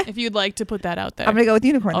unicorn. Okay. If you'd like to put that out there. I'm gonna go with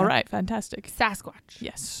unicorn. All then. right, fantastic. Sasquatch.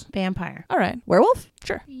 Yes. Vampire. All right. Werewolf?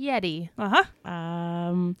 Sure. Yeti.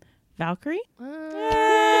 Uh-huh. Valkyrie?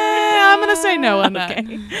 I'm going to say no on that.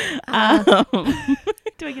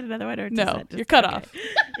 Do I get another one or does No, that just- you're cut okay. off.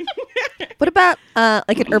 What about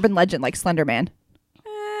like an urban legend like Slender Man?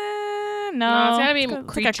 No. No, it's gotta be It's like a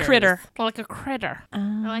creatures. critter. Well, like a critter.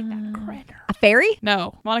 I like that critter. A fairy?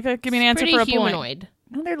 No. Monica, give me an answer Pretty for a point. humanoid.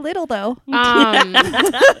 No, they're little though.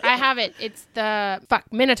 I have it. It's the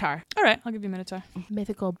Minotaur. All right, I'll give you a Minotaur.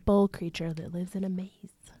 Mythical bull creature that lives in a maze.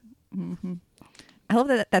 I love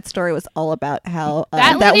that story was all about how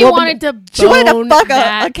That that lady woman wanted to bone she wanted to fuck a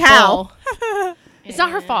that cow. bull. It's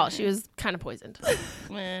not her fault. She was kind of poisoned.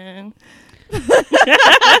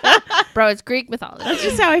 Bro, it's Greek mythology. That's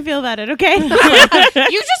just how I feel about it, okay? You just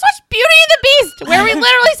watched Beauty and the Beast, where we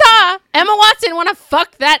literally saw Emma Watson want to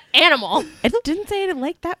fuck that animal. I didn't say I didn't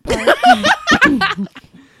like that part.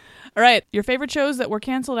 All right, your favorite shows that were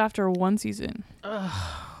canceled after one season.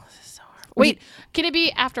 Wait, can it be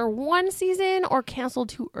after one season or canceled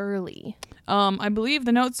too early? I believe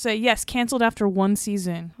the notes say, yes, canceled after one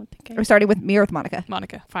season. We're starting with me or with Monica.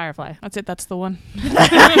 Monica. Firefly. That's it. That's the one.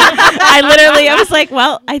 I was like,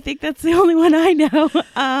 well, I think that's the only one I know.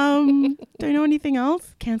 Do I know anything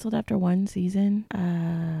else? Canceled after one season?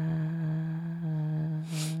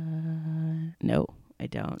 No, I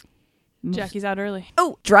don't. Jackie's out early.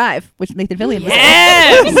 Oh, Drive, which Nathan Fillion was in.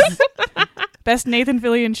 Yes! Best Nathan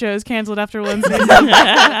Fillion shows canceled after one season.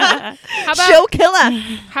 How about Show killer.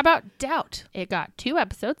 How about Doubt? It got 2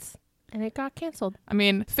 episodes and it got canceled. I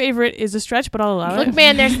mean, favorite is a stretch, but I'll allow Look, it.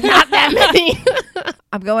 man, there's not that many.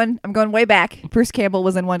 I'm going way back. Bruce Campbell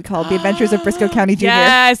was in one called The Adventures of Briscoe County Jr.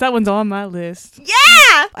 Yes, that one's on my list.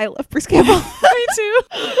 Yeah! I love Bruce Campbell. Me too.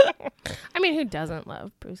 I mean, who doesn't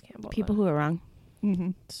love Bruce Campbell? People who are wrong.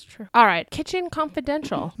 It's true. All right, Kitchen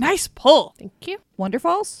Confidential. Nice pull. Thank you.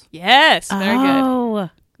 Wonderfalls? Yes, very good. Oh,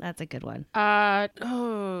 that's a good one.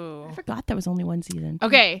 Oh. I forgot there was only one season.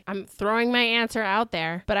 Okay, I'm throwing my answer out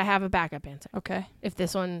there, but I have a backup answer. Okay. If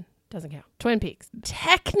this one doesn't count. Twin Peaks.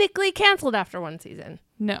 Technically canceled after one season.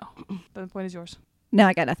 No. The point is yours. No,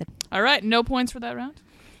 I got nothing. All right, no points for that round.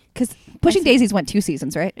 Because Pushing Daisies went 2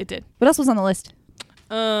 seasons, right? It did. What else was on the list?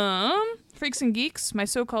 Freaks and Geeks, My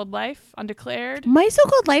So-Called Life, Undeclared. My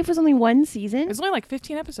So-Called Life was only one season. It's only like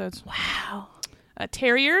 15 episodes. Wow.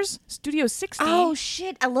 Terriers, Studio 60. Oh,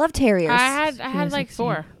 shit. I love Terriers. I had like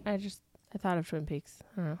 4. I thought of Twin Peaks.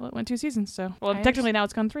 I don't know. Well, it went 2 seasons, so. Well, I technically now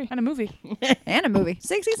it's gone 3. And a movie. And a movie.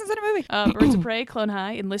 6 seasons and a movie. Birds of Prey, Clone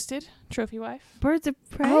High, Enlisted, Trophy Wife. Birds of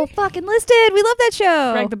Prey. Oh, fuck, Enlisted. We love that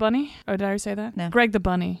show. Greg the Bunny. Oh, did I already say that? No. Greg the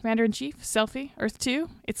Bunny. Commander-in-Chief, Selfie, Earth 2,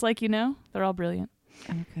 It's Like You Know. They're all brilliant.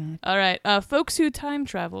 Oh, God. All right. Folks who time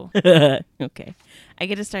travel. Okay. I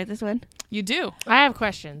get to start this one? You do. I have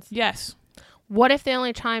questions. Yes. What if they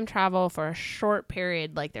only time travel for a short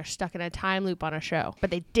period, like they're stuck in a time loop on a show, but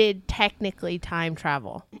they did technically time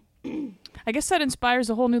travel? I guess that inspires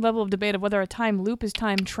a whole new level of debate of whether a time loop is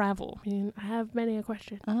time travel. I mean, I have many a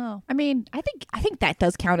question. Oh, I mean, I think that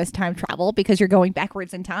does count as time travel because you're going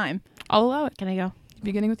backwards in time. I'll allow it. Can I go?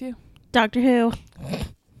 Beginning with you. Doctor Who.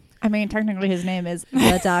 I mean, technically his name is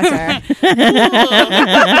the Doctor.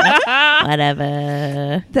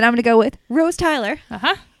 Whatever. Then I'm gonna go with Rose Tyler.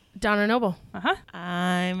 Uh-huh. Donna Noble. Uh-huh.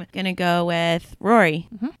 I'm gonna go with Rory.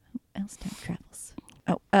 Who else time travels?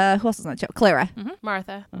 Oh, who else is on the show? Clara.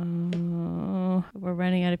 Martha. Oh, we're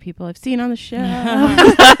running out of people I've seen on the show.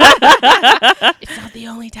 It's not the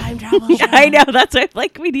only time travel show. I know. That's why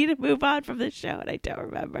like we need to move on from this show, and I don't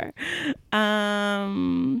remember.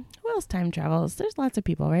 Who else time travels? There's lots of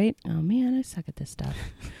people, right? Oh man, I suck at this stuff.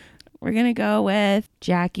 We're gonna go with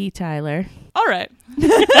Jackie Tyler. All right.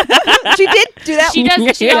 She did do that. She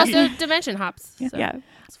does. She also dimension hops. So Yeah.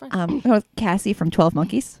 it's fine. I'm going with Cassie from 12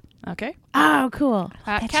 Monkeys. Okay. Oh, cool.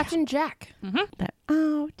 Captain Jack.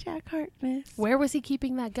 Jack Harkness. Where was he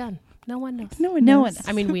keeping that gun? No one knows. No one No knows. one knows.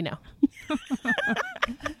 I mean, we know.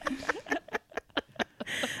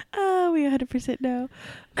 Oh, we 100% know.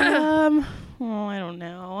 I don't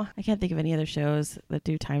know. I can't think of any other shows that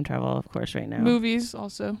do time travel, of course, right now. Movies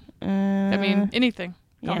also. I mean, anything.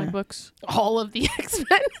 Comic yeah. books. All of the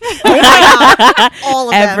X-Men. All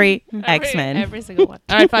of them. Every X-Men. Every single one.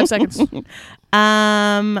 All right, 5 seconds.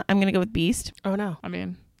 I'm gonna go with Beast. Oh, no. I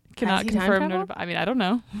mean, cannot he time confirm. traveled? I mean, I don't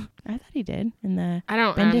know. I thought he did in the I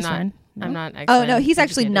don't. Bendis I'm not. one. I'm not. Oh, X-Men no, he's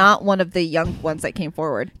actually educated. not one of the young ones that came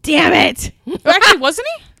forward. Damn it! Actually, wasn't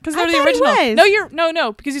he? Because I they're the thought he original. was.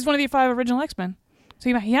 No, because he's one of the 5 original X-Men.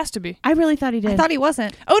 So he has to be. I really thought he did. I thought he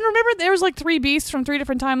wasn't. Oh, and remember there was like 3 beasts from 3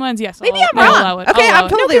 different timelines? Yes. Maybe I'll I'm wrong. allow it. Okay, I'll I'm allow it.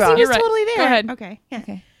 totally No, 'cause wrong. he was You're right. totally there. Go ahead. Okay. Yeah.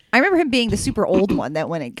 Okay. I remember him being the super old one that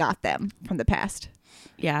when it got them from the past.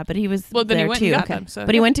 Yeah, but he was Well, then he there went too. and got them. So.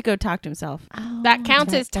 But he went to go talk to himself. That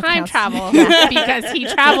counts as That time counts. travel because he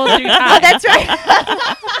traveled through time. Oh, that's right.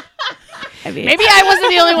 I mean, Maybe I wasn't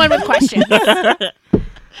the only one with questions.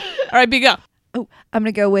 All right, B, go. Oh, I'm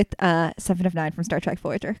going to go with 7 of 9 from Star Trek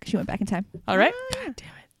Voyager because she went back in time. All right.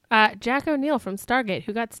 Jack O'Neill from Stargate,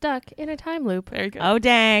 who got stuck in a time loop. There you go. oh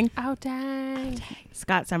dang, Oh, dang.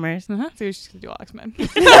 Scott Summers. So you're just going to do all X-Men.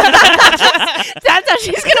 That's how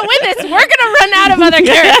she's going to win this. We're going to run out of other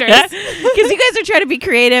characters. Because you guys are trying to be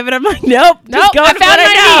creative, and I'm like, nope. Nope, go I with found what I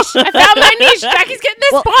my know. niche. I found my niche. Jackie's getting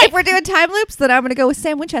this Well, point. if we're doing time loops, then I'm going to go with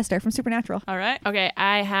Sam Winchester from Supernatural. All right. Okay,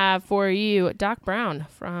 I have for you Doc Brown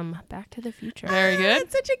from Back to the Future. Very good.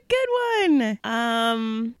 That's such a good one.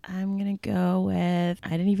 I'm gonna go with. I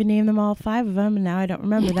didn't even name them all 5 of them, and now I don't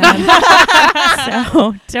remember them.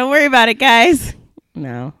 So don't worry about it, guys.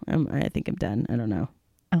 No, I think I'm done. I don't know.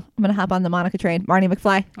 Oh, I'm going to hop on the Monica train. Marnie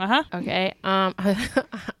McFly. Uh-huh. Okay,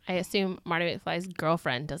 I assume Marty McFly's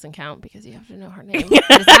girlfriend doesn't count because you have to know her name.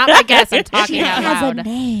 It's not my guess. I'm talking out loud.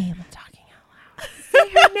 name. Talking Say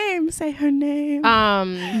her name. Say her name. out.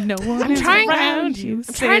 No one I'm is trying- around you. I'm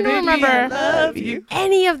trying to Say, "Baby, remember I love you.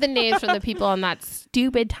 any of the names from the people on that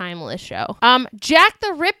stupid timeless show. Jack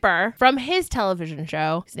the Ripper from his television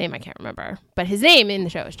show. His name I can't remember, but his name in the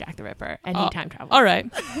show is Jack the Ripper, and he time travels. All right.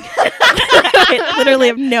 I literally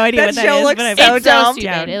have no idea That what that show is. looks but I've so It's so dumb. stupid.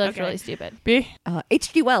 Down. It looks Okay. really stupid. B.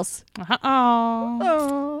 H.G. Wells. Uh-huh.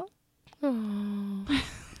 Oh.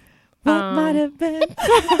 What might have been.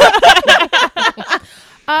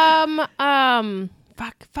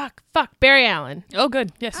 Fuck. Barry Allen. Oh,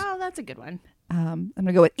 good. Yes. Oh, that's a good one. I'm going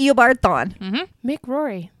to go with Eobard Thawne. Mick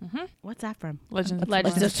Rory. What's that from? Legends.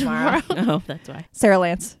 Legends of Tomorrow. Oh, that's why. Sarah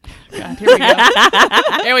Lance. God, here we go.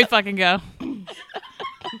 Here we fucking go.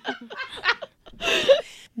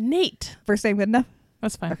 Nate. First name good enough?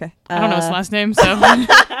 That's fine. Okay. I don't know his last name, so. Ain't nobody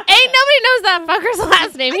knows that fucker's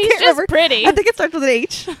last name. He's can't just remember. pretty. I think it starts with an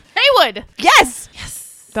H. Haywood.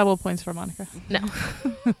 Yes. Double points for Monica. No.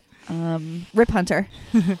 Rip Hunter.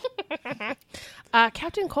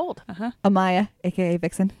 Captain Cold. Amaya, a.k.a.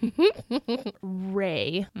 Vixen.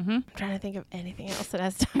 Ray. I'm trying to think of anything else that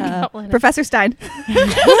has time travel in it. Professor Stein.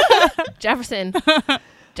 Jefferson.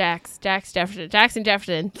 Jax Jefferson. Jackson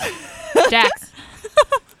Jefferson. Jax.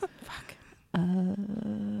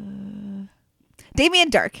 Damien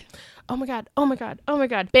Dark. Oh my god.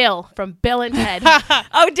 Bill from Bill and Ted.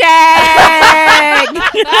 Oh, dang!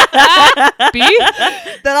 B.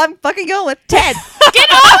 That I'm fucking going with. Ted. Get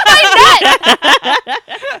off my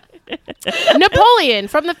net! Napoleon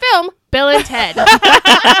from the film Bill and Ted.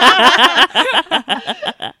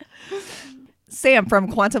 Sam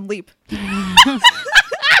from Quantum Leap. You don't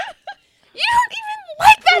even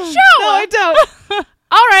like that show. No, I don't.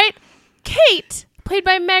 All right. Kate, played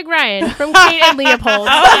by Meg Ryan from Kate and Leopold.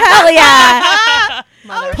 Hell yeah!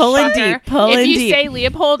 Pulling Motherfucker. deep, pulling If you deep. say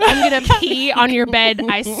Leopold, I'm gonna pee on your bed.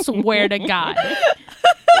 I swear to God.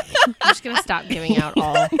 I'm just gonna stop giving out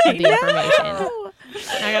all of the information.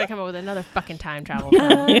 I gotta come up with another fucking time travel.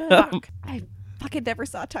 Fuck. I fucking never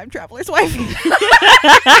saw Time Traveler's Wife.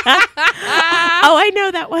 Oh, I know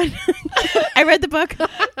that one. I read the book.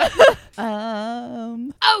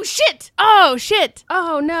 Oh shit! Oh shit!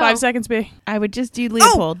 Oh no! 5 seconds, B. I would just do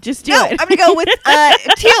Leopold. Just do No, it. I'm gonna go with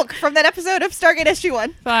Teal'c from that episode of Stargate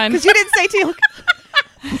SG-1. Fine. Because you didn't say Teal'c.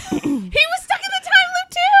 He was stuck in the time loop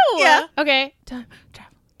too. Yeah. Okay. Time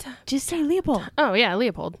travel. Just say Leopold. Oh yeah,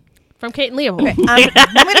 Leopold from Kate and Leopold. Okay,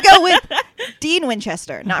 I'm gonna go with Dean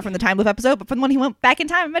Winchester, not from the Time Loop episode, but from the one he went back in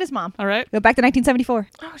time and met his mom. All right. Go back to 1974.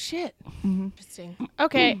 Oh shit. Interesting.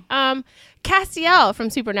 Okay. Castiel from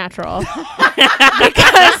Supernatural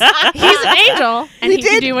because he's an angel and he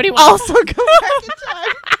can do what he wants. Also go back in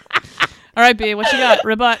time. All right, B. What you got?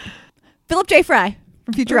 Rebut. Philip J. Fry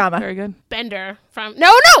from Futurama. Very good. Bender from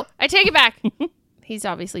No, I take it back. He's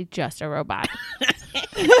obviously just a robot.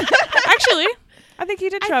 Actually, I think he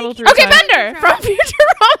did travel through Okay, time. Bender from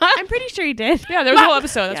Futurama. I'm pretty sure he did. Yeah, there was a whole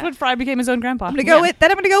episode. That's Yeah. when Fry became his own grandpa. I'm gonna go with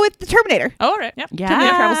the Terminator. Oh, all right. Yep.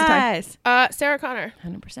 Terminator travels to time. Yes. Sarah Connor.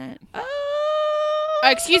 100%.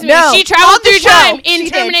 Excuse me. No, She traveled on the through show. time in She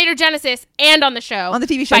did. Terminator Genesis and on the show. On the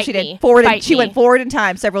TV show, Fight she me. did. Fight She me. went forward in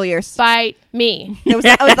time several years. Fight me.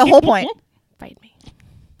 That was the whole point. Fight me.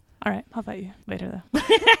 All right. I'll fight you later,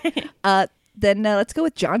 though. Then let's go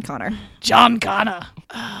with John Connor. John Connor.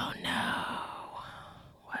 Oh no.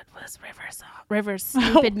 What was River Song? River's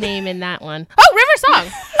stupid name in that one. Oh, River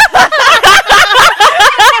Song.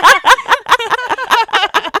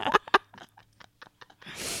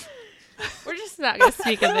 We're just not gonna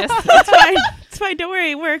speak of this. It's fine. It's fine. Don't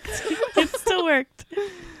worry. It worked. It still worked.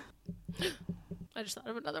 I just thought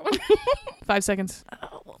of another one. 5 seconds.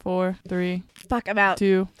 4, 3, Fuck, I'm out.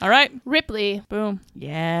 2. All right. Ripley. Boom.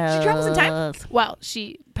 Yeah. She travels in time? Well,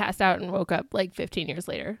 she passed out and woke up like 15 years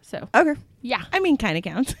later. So Okay. yeah. I mean, kind of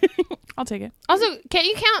counts. I'll take it. Also, can't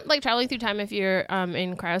you count like traveling through time if you're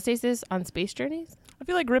in cryostasis on space journeys? I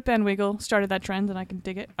feel like Rip Van Winkle started that trend, and I can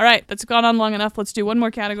dig it. All right. That's gone on long enough. Let's do one more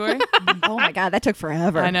category. Oh my god, that took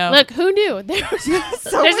forever. I know. Look, who knew? There's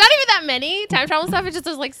not even that many time travel stuff. It's just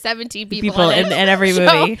there's like 17 people in it. in every So-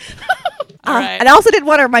 movie. All right. And I also did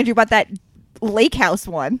want to remind you about that lake house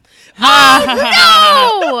one. No!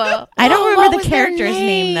 I don't What remember was the their character's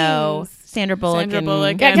name though. names? Sandra Bullock. Sandra and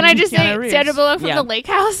Bullock. Yeah, can I And just Keanu say Reeves. Sandra Bullock from Yeah. the lake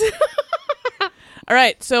house? All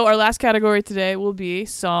right. So our last category today will be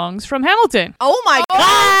songs from Hamilton. Oh my Oh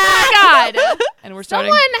my god! And we're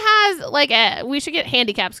starting. Someone has like we should get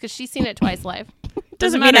handicaps because she's seen it twice live.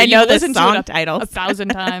 Doesn't matter. mean I know You've the listened to song it titles. 1,000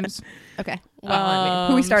 times. Okay. Well, I mean,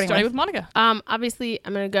 Who are we starting Starting with? with Monica. obviously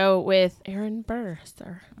I'm gonna go with Aaron Burr,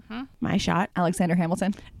 sir. My shot. Alexander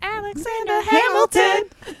Hamilton. Alexander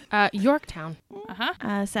Yorktown.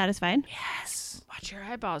 Satisfied. Yes. Watch your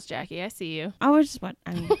eyeballs, Jackie. I see you. I was just I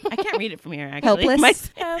can't read it from here. Actually,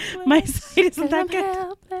 Helpless. My sight isn't that good.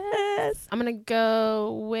 I'm gonna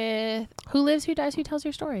go with Who Lives, Who Dies, Who Tells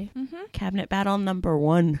Your Story. Cabinet battle number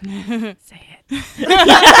 1. Say it.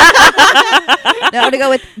 No, I'm gonna go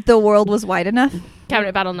with The World Was Wide Enough.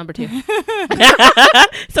 Cabinet battle number 2.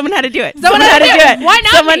 Someone had to do it. Someone had to do it. Why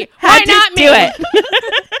not Someone me? had Why to not do me?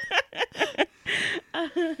 it.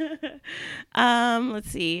 Let's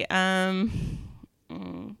see.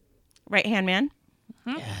 Right Hand Man.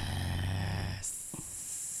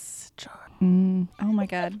 Oh my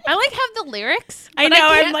god. I like have the lyrics. I but know,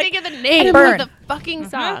 I I'm can't like- think of the name Burn. of the fucking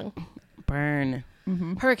song. Burn.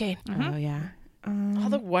 Hurricane. Oh yeah. All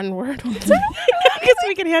the one word ones. I guess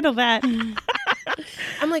we can handle that.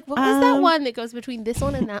 I'm like, what was that one that goes between this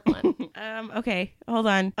one and that one? Okay, hold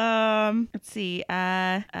on. Let's see.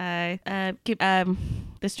 The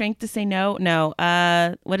strength to say no. No.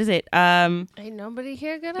 What is it? Ain't nobody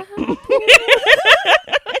here gonna help.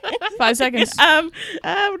 5 seconds.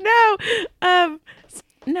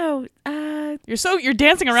 No. You're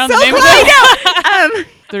dancing around So the name of close. it.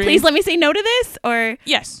 3. Please let me say no to this, or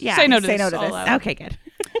Yes. Yeah, Say no to say this. no to I'll this. allow it. okay, good.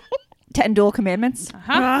 10 Dual Commandments.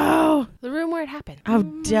 Uh-huh. The room where it happened. Oh,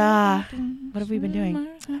 duh. What have we been doing?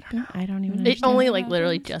 I don't even It understand. only like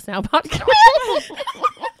literally just now popped.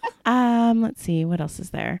 Let's see. What else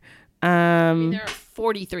is there? There are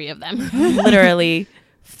 43 of them. Literally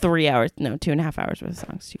 3 hours. No, 2.5 hours worth of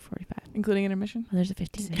songs. 2:45. Including intermission. Oh, there's a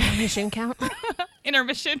 15. Mission count.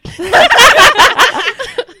 Intermission.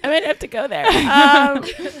 I might have to go there. Oh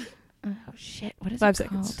shit! What is 5 it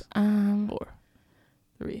seconds. called? 4,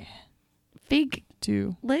 3, Fig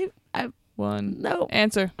 2, live. 1. No.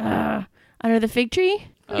 Answer. Under the fig tree.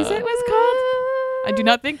 Is that what it's called? I do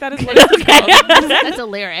not think that is what it's called. That's a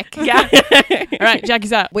lyric. Yeah. All right,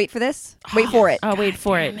 Jackie's out. Wait for this. Wait for it. Oh, wait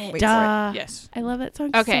for it. Wait for Duh. Yes. I love that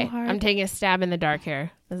song Okay, so hard. I'm taking a stab in the dark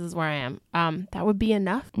here. This is where I am. That would be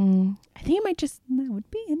enough. I think it might just, that would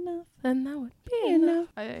be enough. Then that would be enough.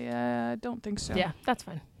 I don't think so. Yeah, that's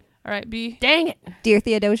fine. All right, B. Dang it. Dear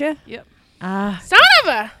Theodosia. Yep. Son of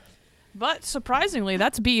a. But surprisingly,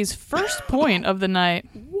 that's B's first point of the night.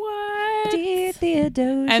 What? Dear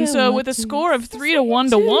Theodosia. And so with a score of 3 to 1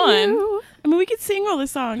 to 1, I mean, we could sing all the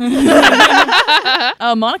songs.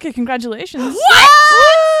 Monica, congratulations.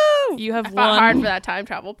 What? You have I fought won hard for that time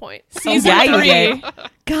travel point. season Yeah, you 3. did.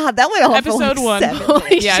 God, that went on Episode for 1. 7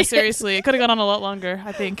 Holy Yeah, shit. seriously. It could have gone on a lot longer,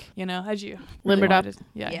 I think. You know, had you Limbered up. wanted it.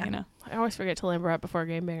 Yeah, Yeah. you know. I always forget to limber up before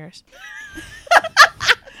Game Bangers.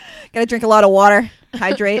 Gotta drink a lot of water.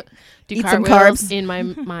 Hydrate. Do Eat some cartwheels carbs. in my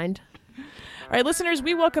mind. All right, listeners,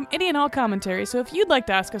 we welcome any and all commentary. So if you'd like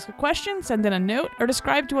to ask us a question, send in a note, or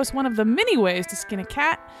describe to us one of the many ways to skin a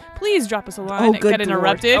cat, please drop us a line Oh, at good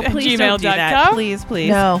getinterrupted at Please don't do that. gmail.com. Please, please.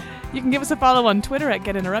 No. You can give us a follow on Twitter at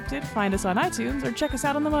getinterrupted, find us on iTunes, or check us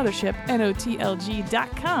out on the mothership,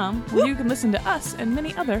 notlg.com, where you can listen to us and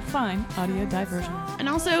many other fine audio diversions. And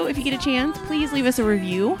also, if you get a chance, please leave us a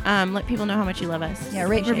review. Let people know how much you love us. Yeah,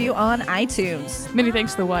 rate and review on iTunes. Many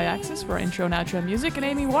thanks to the Y-Axis for our intro and outro music, and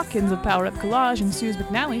Amy Watkins of Power Up Collage and Suze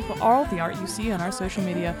McNally for all the art you see on our social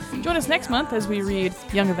media. Join us next month as we read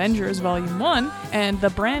Young Avengers Volume 1 and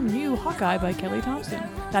the brand new Hawkeye by Kelly Thompson.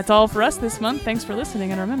 That's all for us this month. Thanks for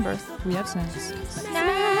listening, and remember, we have snacks.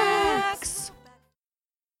 Snacks.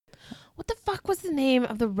 What the fuck was the name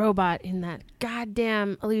of the robot in that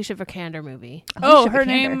goddamn Alicia Vikander movie? Oh, Alicia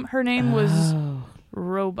Vikander. her name was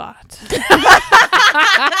Robot.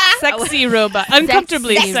 Sexy robot.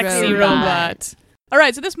 Uncomfortably Sexy sexy robot. robot. All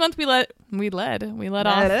right, so this month we led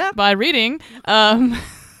off by reading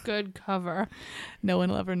Good cover. No One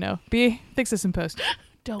Will Ever Know. B, fix this in post.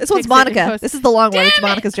 Don't This one's fix it in Monica. post. This is the long one. It's Damn it.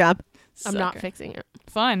 Monica's job. I'm not Sucker. fixing it.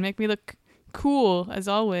 Fine, make me look cool as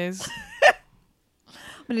always. I'm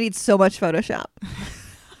gonna need so much Photoshop.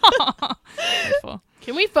 Wonderful.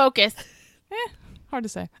 Can we focus? Hard to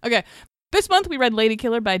say. Okay, this month we read Lady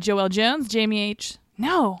Killer by Joelle Jones, Jamie H.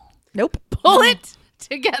 No. Nope. Pull it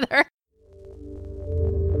together.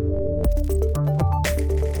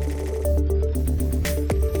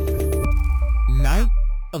 Night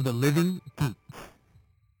of the Living Geek.